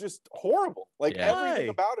is just horrible. Like Yeah. everything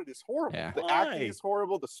Why? about it is horrible. Yeah. The Why? acting is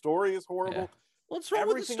horrible. The story is horrible. What's wrong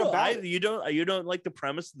Everything with the story? about it. You don't like the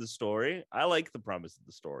premise of the story? I like the premise of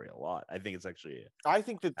the story a lot. I think it's actually I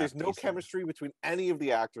think that there's no Decent. chemistry between any of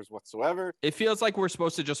the actors whatsoever. It feels like we're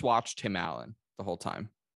supposed to just watch Tim Allen the whole time.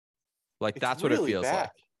 Like It's that's what it really feels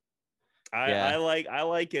bad. like. I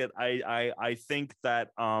like it. I think that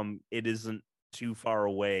it isn't too far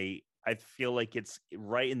away. I feel like it's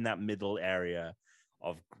right in that middle area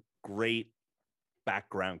of great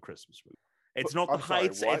background Christmas movie. It's not the I'm sorry,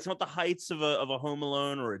 heights. what? It's not the heights of a Home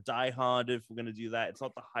Alone or a Die Hard. If we're gonna do that, it's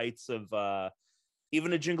not the heights of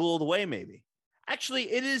even a Jingle All the Way. Maybe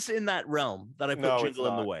actually, it is in that realm that I put No, it's Jingle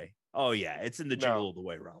in the not. Way. Oh yeah, it's in the No. Jingle All the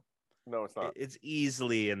Way realm. No, it's not. It's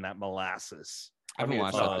easily in that molasses. I haven't mean,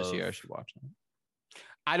 watched it's that this of- year. I should watch it.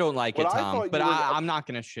 I don't like What it, I Tom, thought but you were- I'm not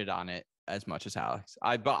gonna shit on it as much as Alex.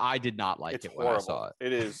 But I did not like It's it when I saw horrible. it.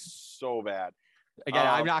 It is so bad. Again,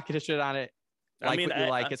 I'm Um, not gonna shit on it. I Like mean, what you I-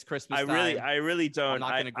 like. It's Christmas I time. really don't. not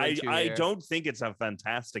gonna I grade you I here. don't think it's a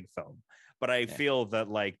fantastic film, but I Yeah. feel that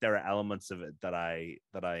like there are elements of it that I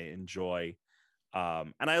enjoy.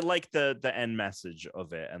 And I like the end message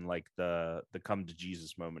of it and like the come to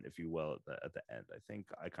Jesus moment, if you will, at the end. I think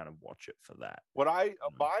I kind of watch it for that. What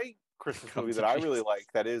my Christmas Come movie to that I really Jesus. like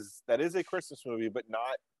that is a Christmas movie, but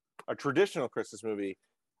not a traditional Christmas movie.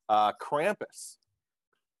 Krampus.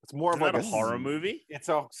 It's more Isn't of like that a horror movie? It's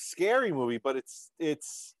a scary movie, but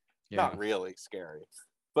it's Yeah. not really scary.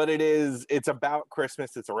 But it's about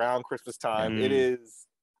Christmas. It's around Christmas time. It Mm. is.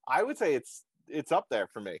 I would say it's up there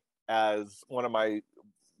for me as one of my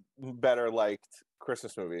better liked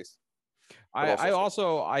Christmas movies.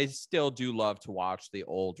 I still do love to watch the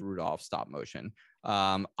old Rudolph stop motion.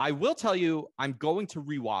 I will tell you, I'm going to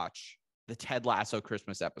rewatch the Ted Lasso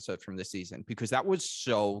Christmas episode from this season because that was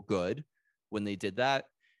so good when they did that.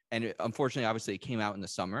 And unfortunately, obviously, it came out in the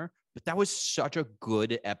summer, but that was such a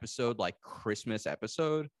good episode, like Christmas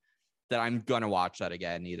episode, that I'm gonna watch that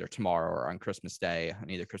again either tomorrow or on Christmas Day, on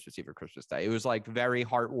either Christmas Eve or Christmas Day. It was like very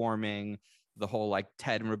heartwarming. The whole like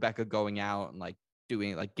Ted and Rebecca going out and like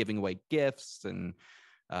doing like giving away gifts and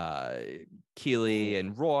Keely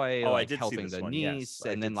and Roy Oh, I like did see helping this the one. Yes, niece,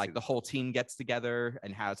 I and then did like see the this whole team gets together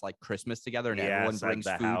and has like Christmas together, and Yes, everyone at brings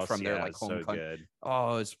the food house, from their yeah, like it's home so country. good.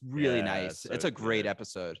 Oh, it's really Yeah, nice. It's so a great good.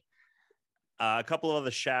 episode. A couple of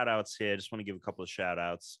other shout outs here. Just want to give a couple of shout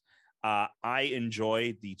outs. I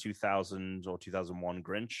enjoyed the 2000 or 2001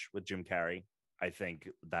 Grinch with Jim Carrey. I think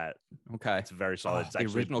that Okay. it's very solid. It's the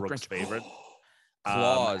actually original Brooke's Grinch. favorite.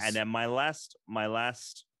 Claus. And then my last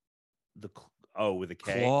with a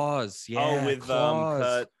K. Claus. Yeah. Oh, with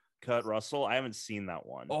Claus. Kurt Russell. I haven't seen that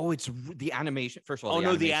one. Oh, it's the animation. First of all, Oh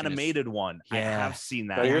no, the animation is- animated one. I Yeah. have seen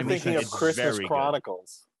that. Now you're animation thinking of is Christmas very good.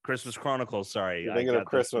 Chronicles. Christmas Chronicles. Sorry, You're I thinking got of those two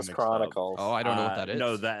Christmas mixed up. Chronicles. Oh, I don't know what that is.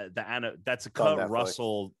 No, that's a It's on Kurt Netflix.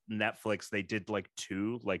 Russell Netflix. They did like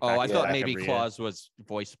two. Like Oh, back I to thought back maybe every year. Claus was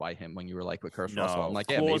voiced by him when you were like with Kurt No, Russell. I'm like,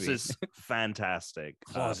 yeah, Claus maybe. is fantastic.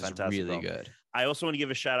 Claus is Fantastic really film. good. I also want to give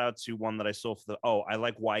a shout out to one that I saw for I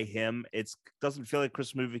like Why Him. It doesn't feel like a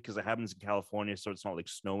Christmas movie because it happens in California, so it's not like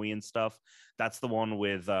snowy and stuff. That's the one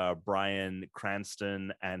with Bryan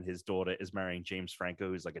Cranston and his daughter is marrying James Franco,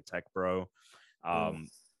 who's like a tech bro.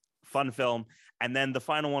 Fun film. And then the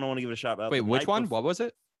final one I want to give a shout out. Wait, the which night one? bef- What was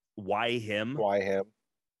it? Why Him? Why him?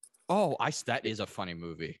 Oh, that is a funny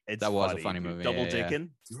movie. It's That was a funny, funny dude. movie. Double yeah, yeah. dicking.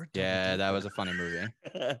 You were Yeah, that double was a funny movie.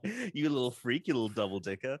 dicking. You little freak, you little double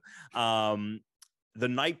dicker. The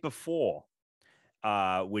Night Before,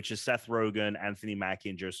 which is Seth Rogen, Anthony Mackie,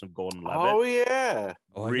 and Joseph Gordon-Levitt. Oh yeah.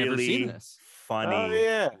 Oh, I've never seen this. funny. Oh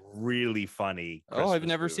yeah. Really funny. Oh, I've Christmas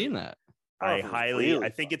never movie. seen that. I Oh, highly, really I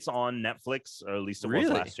think fun. it's on Netflix, or at least it was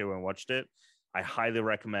Really? last year when I watched it. I highly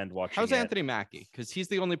recommend watching How's it. Anthony Mackie? Because he's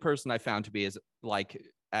the only person I found to be as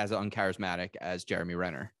uncharismatic as Jeremy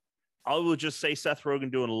Renner. I will just say Seth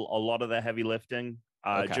Rogen doing a lot of the heavy lifting.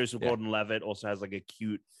 Okay, Joseph yeah. Gordon-Levitt also has like a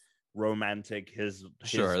cute romantic his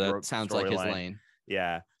Sure, that ro- sounds like his storyline. lane.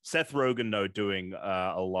 Yeah, Seth Rogen though doing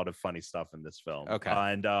a lot of funny stuff in this film. Okay.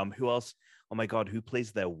 And who else? Oh my god, who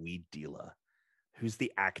plays their weed dealer? Who's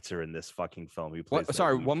the actor in this fucking film? Who plays? What?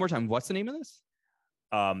 Sorry, one more time. What's the name of this?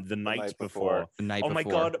 The night Night before. Before. The Night Oh my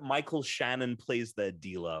Before. god, Michael Shannon plays their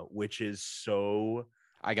dealer, which is so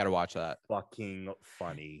I gotta watch that. fucking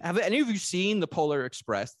funny. Have any of you seen the Polar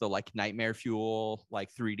Express, the like Nightmare Fuel,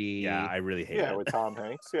 like 3D? Yeah, I really hate Yeah, it. with Tom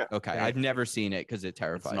Hanks. Yeah. Okay, I've never seen it because it It's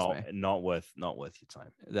terrifies me. not worth your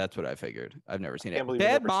time. That's what I figured. I've never seen Can't it. believe you've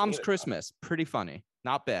Bad never Mom's seen it, Tom. Christmas, pretty funny.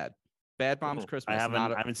 Not bad. Bad Moms Christmas. I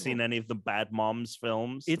haven't seen any of the Bad Moms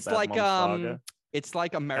films. It's Bad like Moms Saga. it's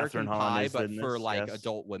like American Catherine Hahn Pie, is but in for this, like yes.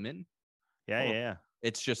 adult women. Yeah.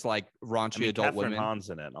 It's just like raunchy I mean, adult Catherine women. Hahn's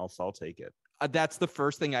in it. I'll take it. That's the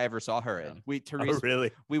first thing I ever saw her in. Oh,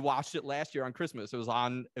 really? We watched it last year on Christmas. It was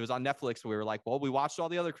on Netflix. We were like, well, we watched all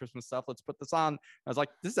the other Christmas stuff. Let's put this on. I was like,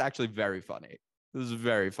 this is actually very funny. This is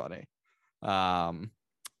very funny.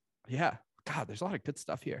 Yeah. God, there's a lot of good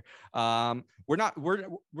stuff here. We're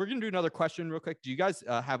gonna do another question real quick. Do you guys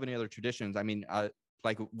have any other traditions? I mean,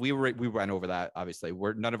 like we went over that. Obviously,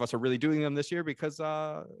 none of us are really doing them this year because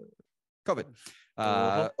COVID.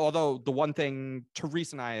 Although the one thing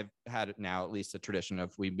Teresa and I have had now, at least a tradition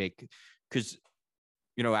of we make, because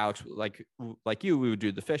you know, Alex, like you, we would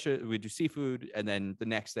do the fish, we do seafood, and then the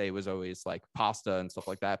next day was always like pasta and stuff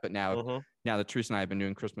like that. But now that Teresa and I have been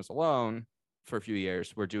doing Christmas alone for a few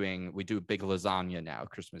years, we do a big lasagna now.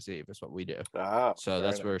 Christmas Eve is what we do. So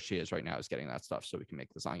that's where she is right now, is getting that stuff so we can make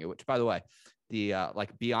lasagna, which, by the way, the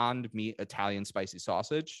like Beyond Meat Italian spicy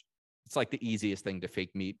sausage, it's like the easiest thing to fake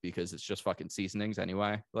meat because it's just fucking seasonings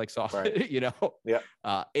anyway, like sauce, you know? Yeah.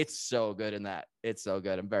 It's so good in that. It's so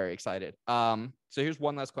good. I'm very excited. So here's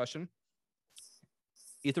one last question.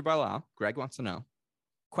 Ether Bilal, Greg wants to know,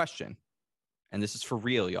 question, and this is for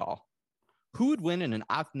real, y'all. Who would win in an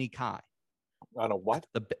Agni Kai? On a what?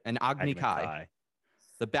 An Agni Kai.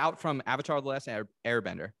 The bout from Avatar: The Last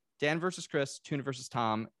Airbender. Dan versus Chris, Tuna versus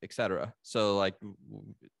Tom, etc. So like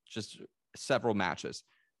just several matches.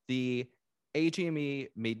 The AGME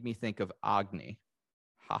made me think of Agni.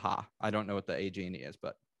 Haha. I don't know what the AGME is,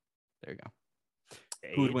 but there you go.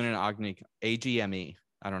 Who would win an Agni? AGME.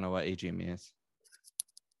 I don't know what AGME is.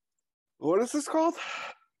 What is this called?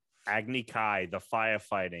 Agni Kai, the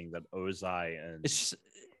firefighting that Ozai and... It's just,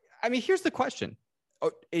 I mean, here's the question.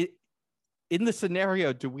 In the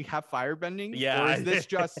scenario, do we have firebending? Yeah. Or is this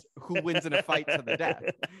just who wins in a fight to the death?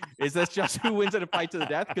 Is this just who wins in a fight to the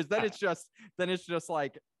death? Because then it's just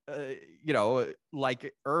like, you know,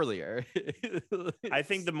 like earlier. I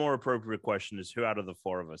think the more appropriate question is who out of the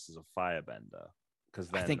four of us is a firebender? Because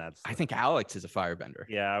then I think Alex is a firebender.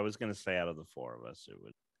 Yeah, I was gonna say out of the four of us, it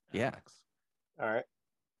would. Alex. All right.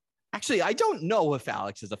 Actually, I don't know if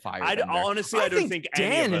Alex is a firebender. I don't think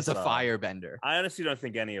Dan is a firebender. I honestly don't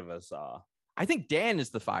think any of us are. I think Dan is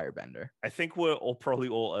the firebender. I think we're probably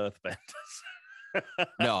all earthbenders.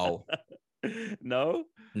 No.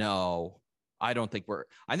 No? I don't think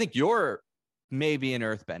I think you're maybe an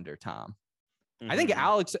earthbender, Tom. I think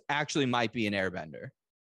Alex actually might be an airbender.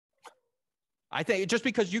 I think just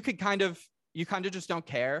because you kind of just don't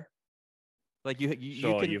care. Like you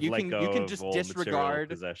can just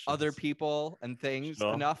disregard other people and things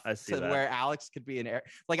enough to where Alex could be an air.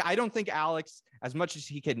 Like, I don't think Alex, as much as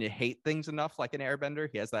he can hate things enough like an airbender,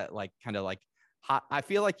 he has that like kind of like hot. I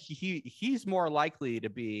feel like he's more likely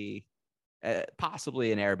to be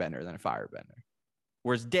possibly an airbender than a firebender.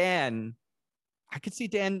 Whereas Dan, I could see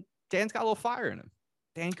Dan's got a little fire in him.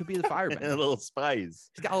 Dan could be the firebender. A little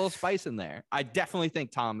spice. He's got a little spice in there. I definitely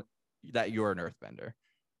think, Tom, that you're an earthbender.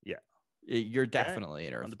 Yeah. You're definitely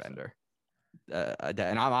an earthbender. And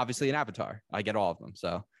I'm obviously an avatar. I get all of them.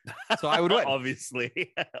 So I would win.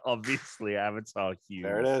 Obviously, Avatar huge.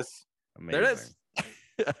 There it is. Amazing. There it is.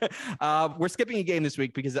 We're skipping a game this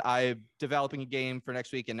week because I'm developing a game for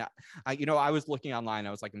next week. And I was looking online.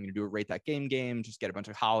 I was like, I'm going to do a Rate That game, just get a bunch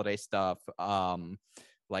of holiday stuff,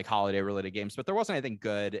 like holiday related games, but there wasn't anything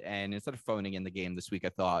good. And instead of phoning in the game this week, I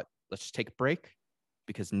thought, let's just take a break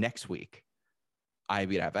because next week I'm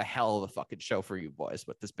going to have a hell of a fucking show for you boys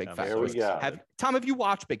with this Big Fat Quiz. Tom, have you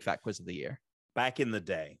watched Big Fat Quiz of the Year? Back in the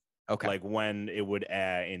day. Okay. Like when it would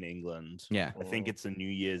air in England. Yeah. I think it's a New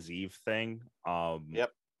Year's Eve thing. Yep.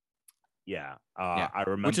 Yeah. I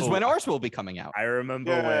remember. Which is when ours will be coming out. I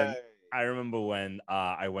remember when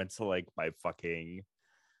I went to like my fucking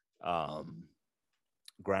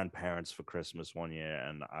grandparents for Christmas one year,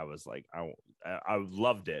 and I was like, I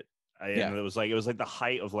loved it. And it was like the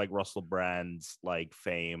height of like Russell Brand's like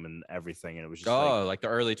fame and everything, and it was just like the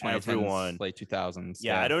early 2010s, late 2000s.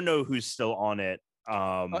 Yeah, I don't know who's still on it.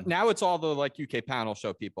 Now it's all the like UK panel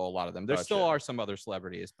show people. A lot of them. There still are some other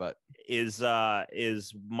celebrities, but is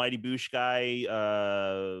Mighty Boosh guy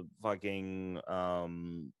fucking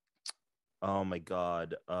oh my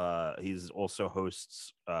god, he's also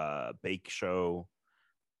hosts Bake Show.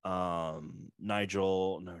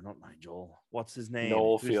 Nigel, what's his name?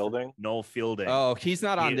 Noel Fielding. Oh, he's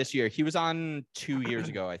not on this year. He was on 2 years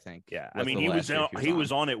ago, I think. Yeah, I mean he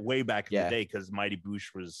was on it way back in the day because Mighty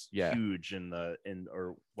Boosh was huge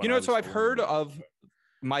so I've heard of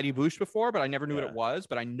Mighty Boosh before, but I never knew what Yeah. it was.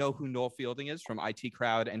 But I know who Noel Fielding is from IT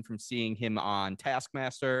Crowd and from seeing him on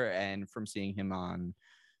Taskmaster and from seeing him on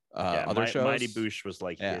other shows. Mighty Boosh was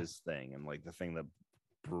like Yeah. his thing, and like the thing that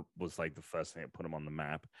was like the first thing that put him on the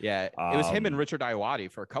map. Yeah, it was him and Richard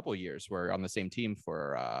Iowati for a couple of years. Were on the same team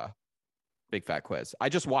for Big Fat Quiz. I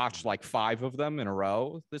just watched like 5 of them in a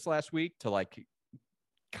row this last week to like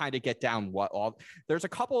kind of get down what all. There's a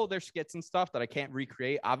couple of their skits and stuff that I can't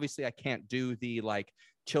recreate. Obviously, I can't do the like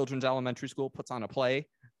children's elementary school puts on a play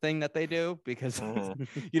thing that they do because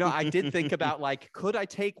you know, I did think about like, could I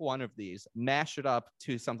take one of these, mash it up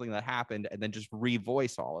to something that happened, and then just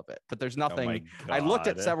revoice all of it? But there's nothing. I looked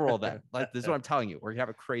at several of them. Like, this is what I'm telling you. We're gonna have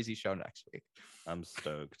a crazy show next week. I'm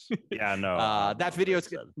stoked. Yeah, no. That video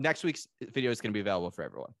is next week's video is going to be available for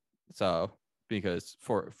everyone. So because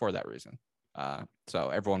for that reason, so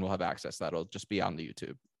everyone will have access. That'll just be on the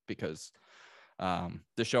YouTube because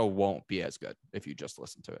the show won't be as good if you just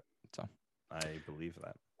listen to it. So I believe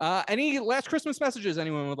that. Any last Christmas messages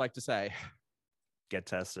anyone would like to say? Get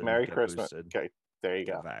tested. Merry get Christmas. boosted, Okay, there you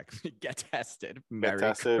go. get vaxxed. Get tested. Merry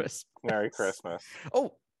tested. Christmas. Merry Christmas.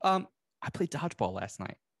 Oh, I played dodgeball last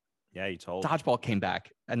night. Yeah, you told. Dodgeball came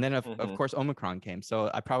back, and then of course Omicron came, so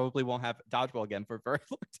I probably won't have dodgeball again for a very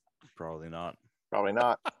long time. Probably not. Probably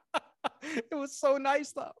not. It was so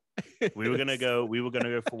nice though. We were gonna go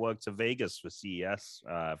for work to Vegas for CES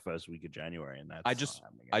first week of January, and that's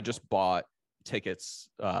I just bought tickets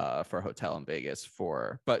for a hotel in Vegas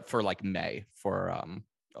for like May for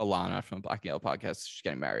Alana from Black and Yellow Podcast. She's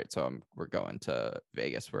getting married, so we're going to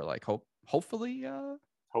Vegas. We're like hopefully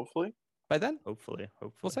by then. hopefully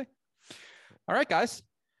We'll see. All right, guys.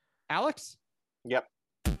 Alex? Yep.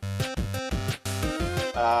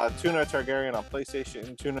 Tuna Targaryen on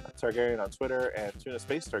PlayStation, Tuna Targaryen on Twitter, and Tuna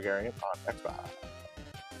Space Targaryen on Xbox.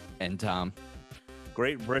 And Tom.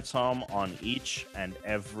 Great Britom on each and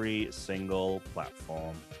every single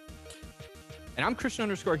platform. And I'm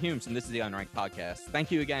Christian_Humes, and this is the Unranked Podcast. Thank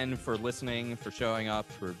you again for listening, for showing up,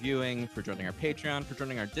 for reviewing, for joining our Patreon, for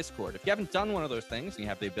joining our Discord. If you haven't done one of those things and you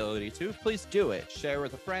have the ability to, please do it. Share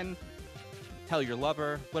with a friend, tell your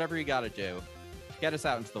lover, whatever you got to do. Get us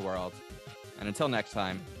out into the world. And until next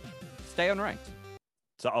time, stay unranked.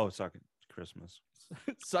 So, suck it, Christmas.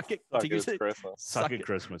 Suck it. Suck Did you it, say Christmas. Suck it,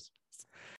 Christmas.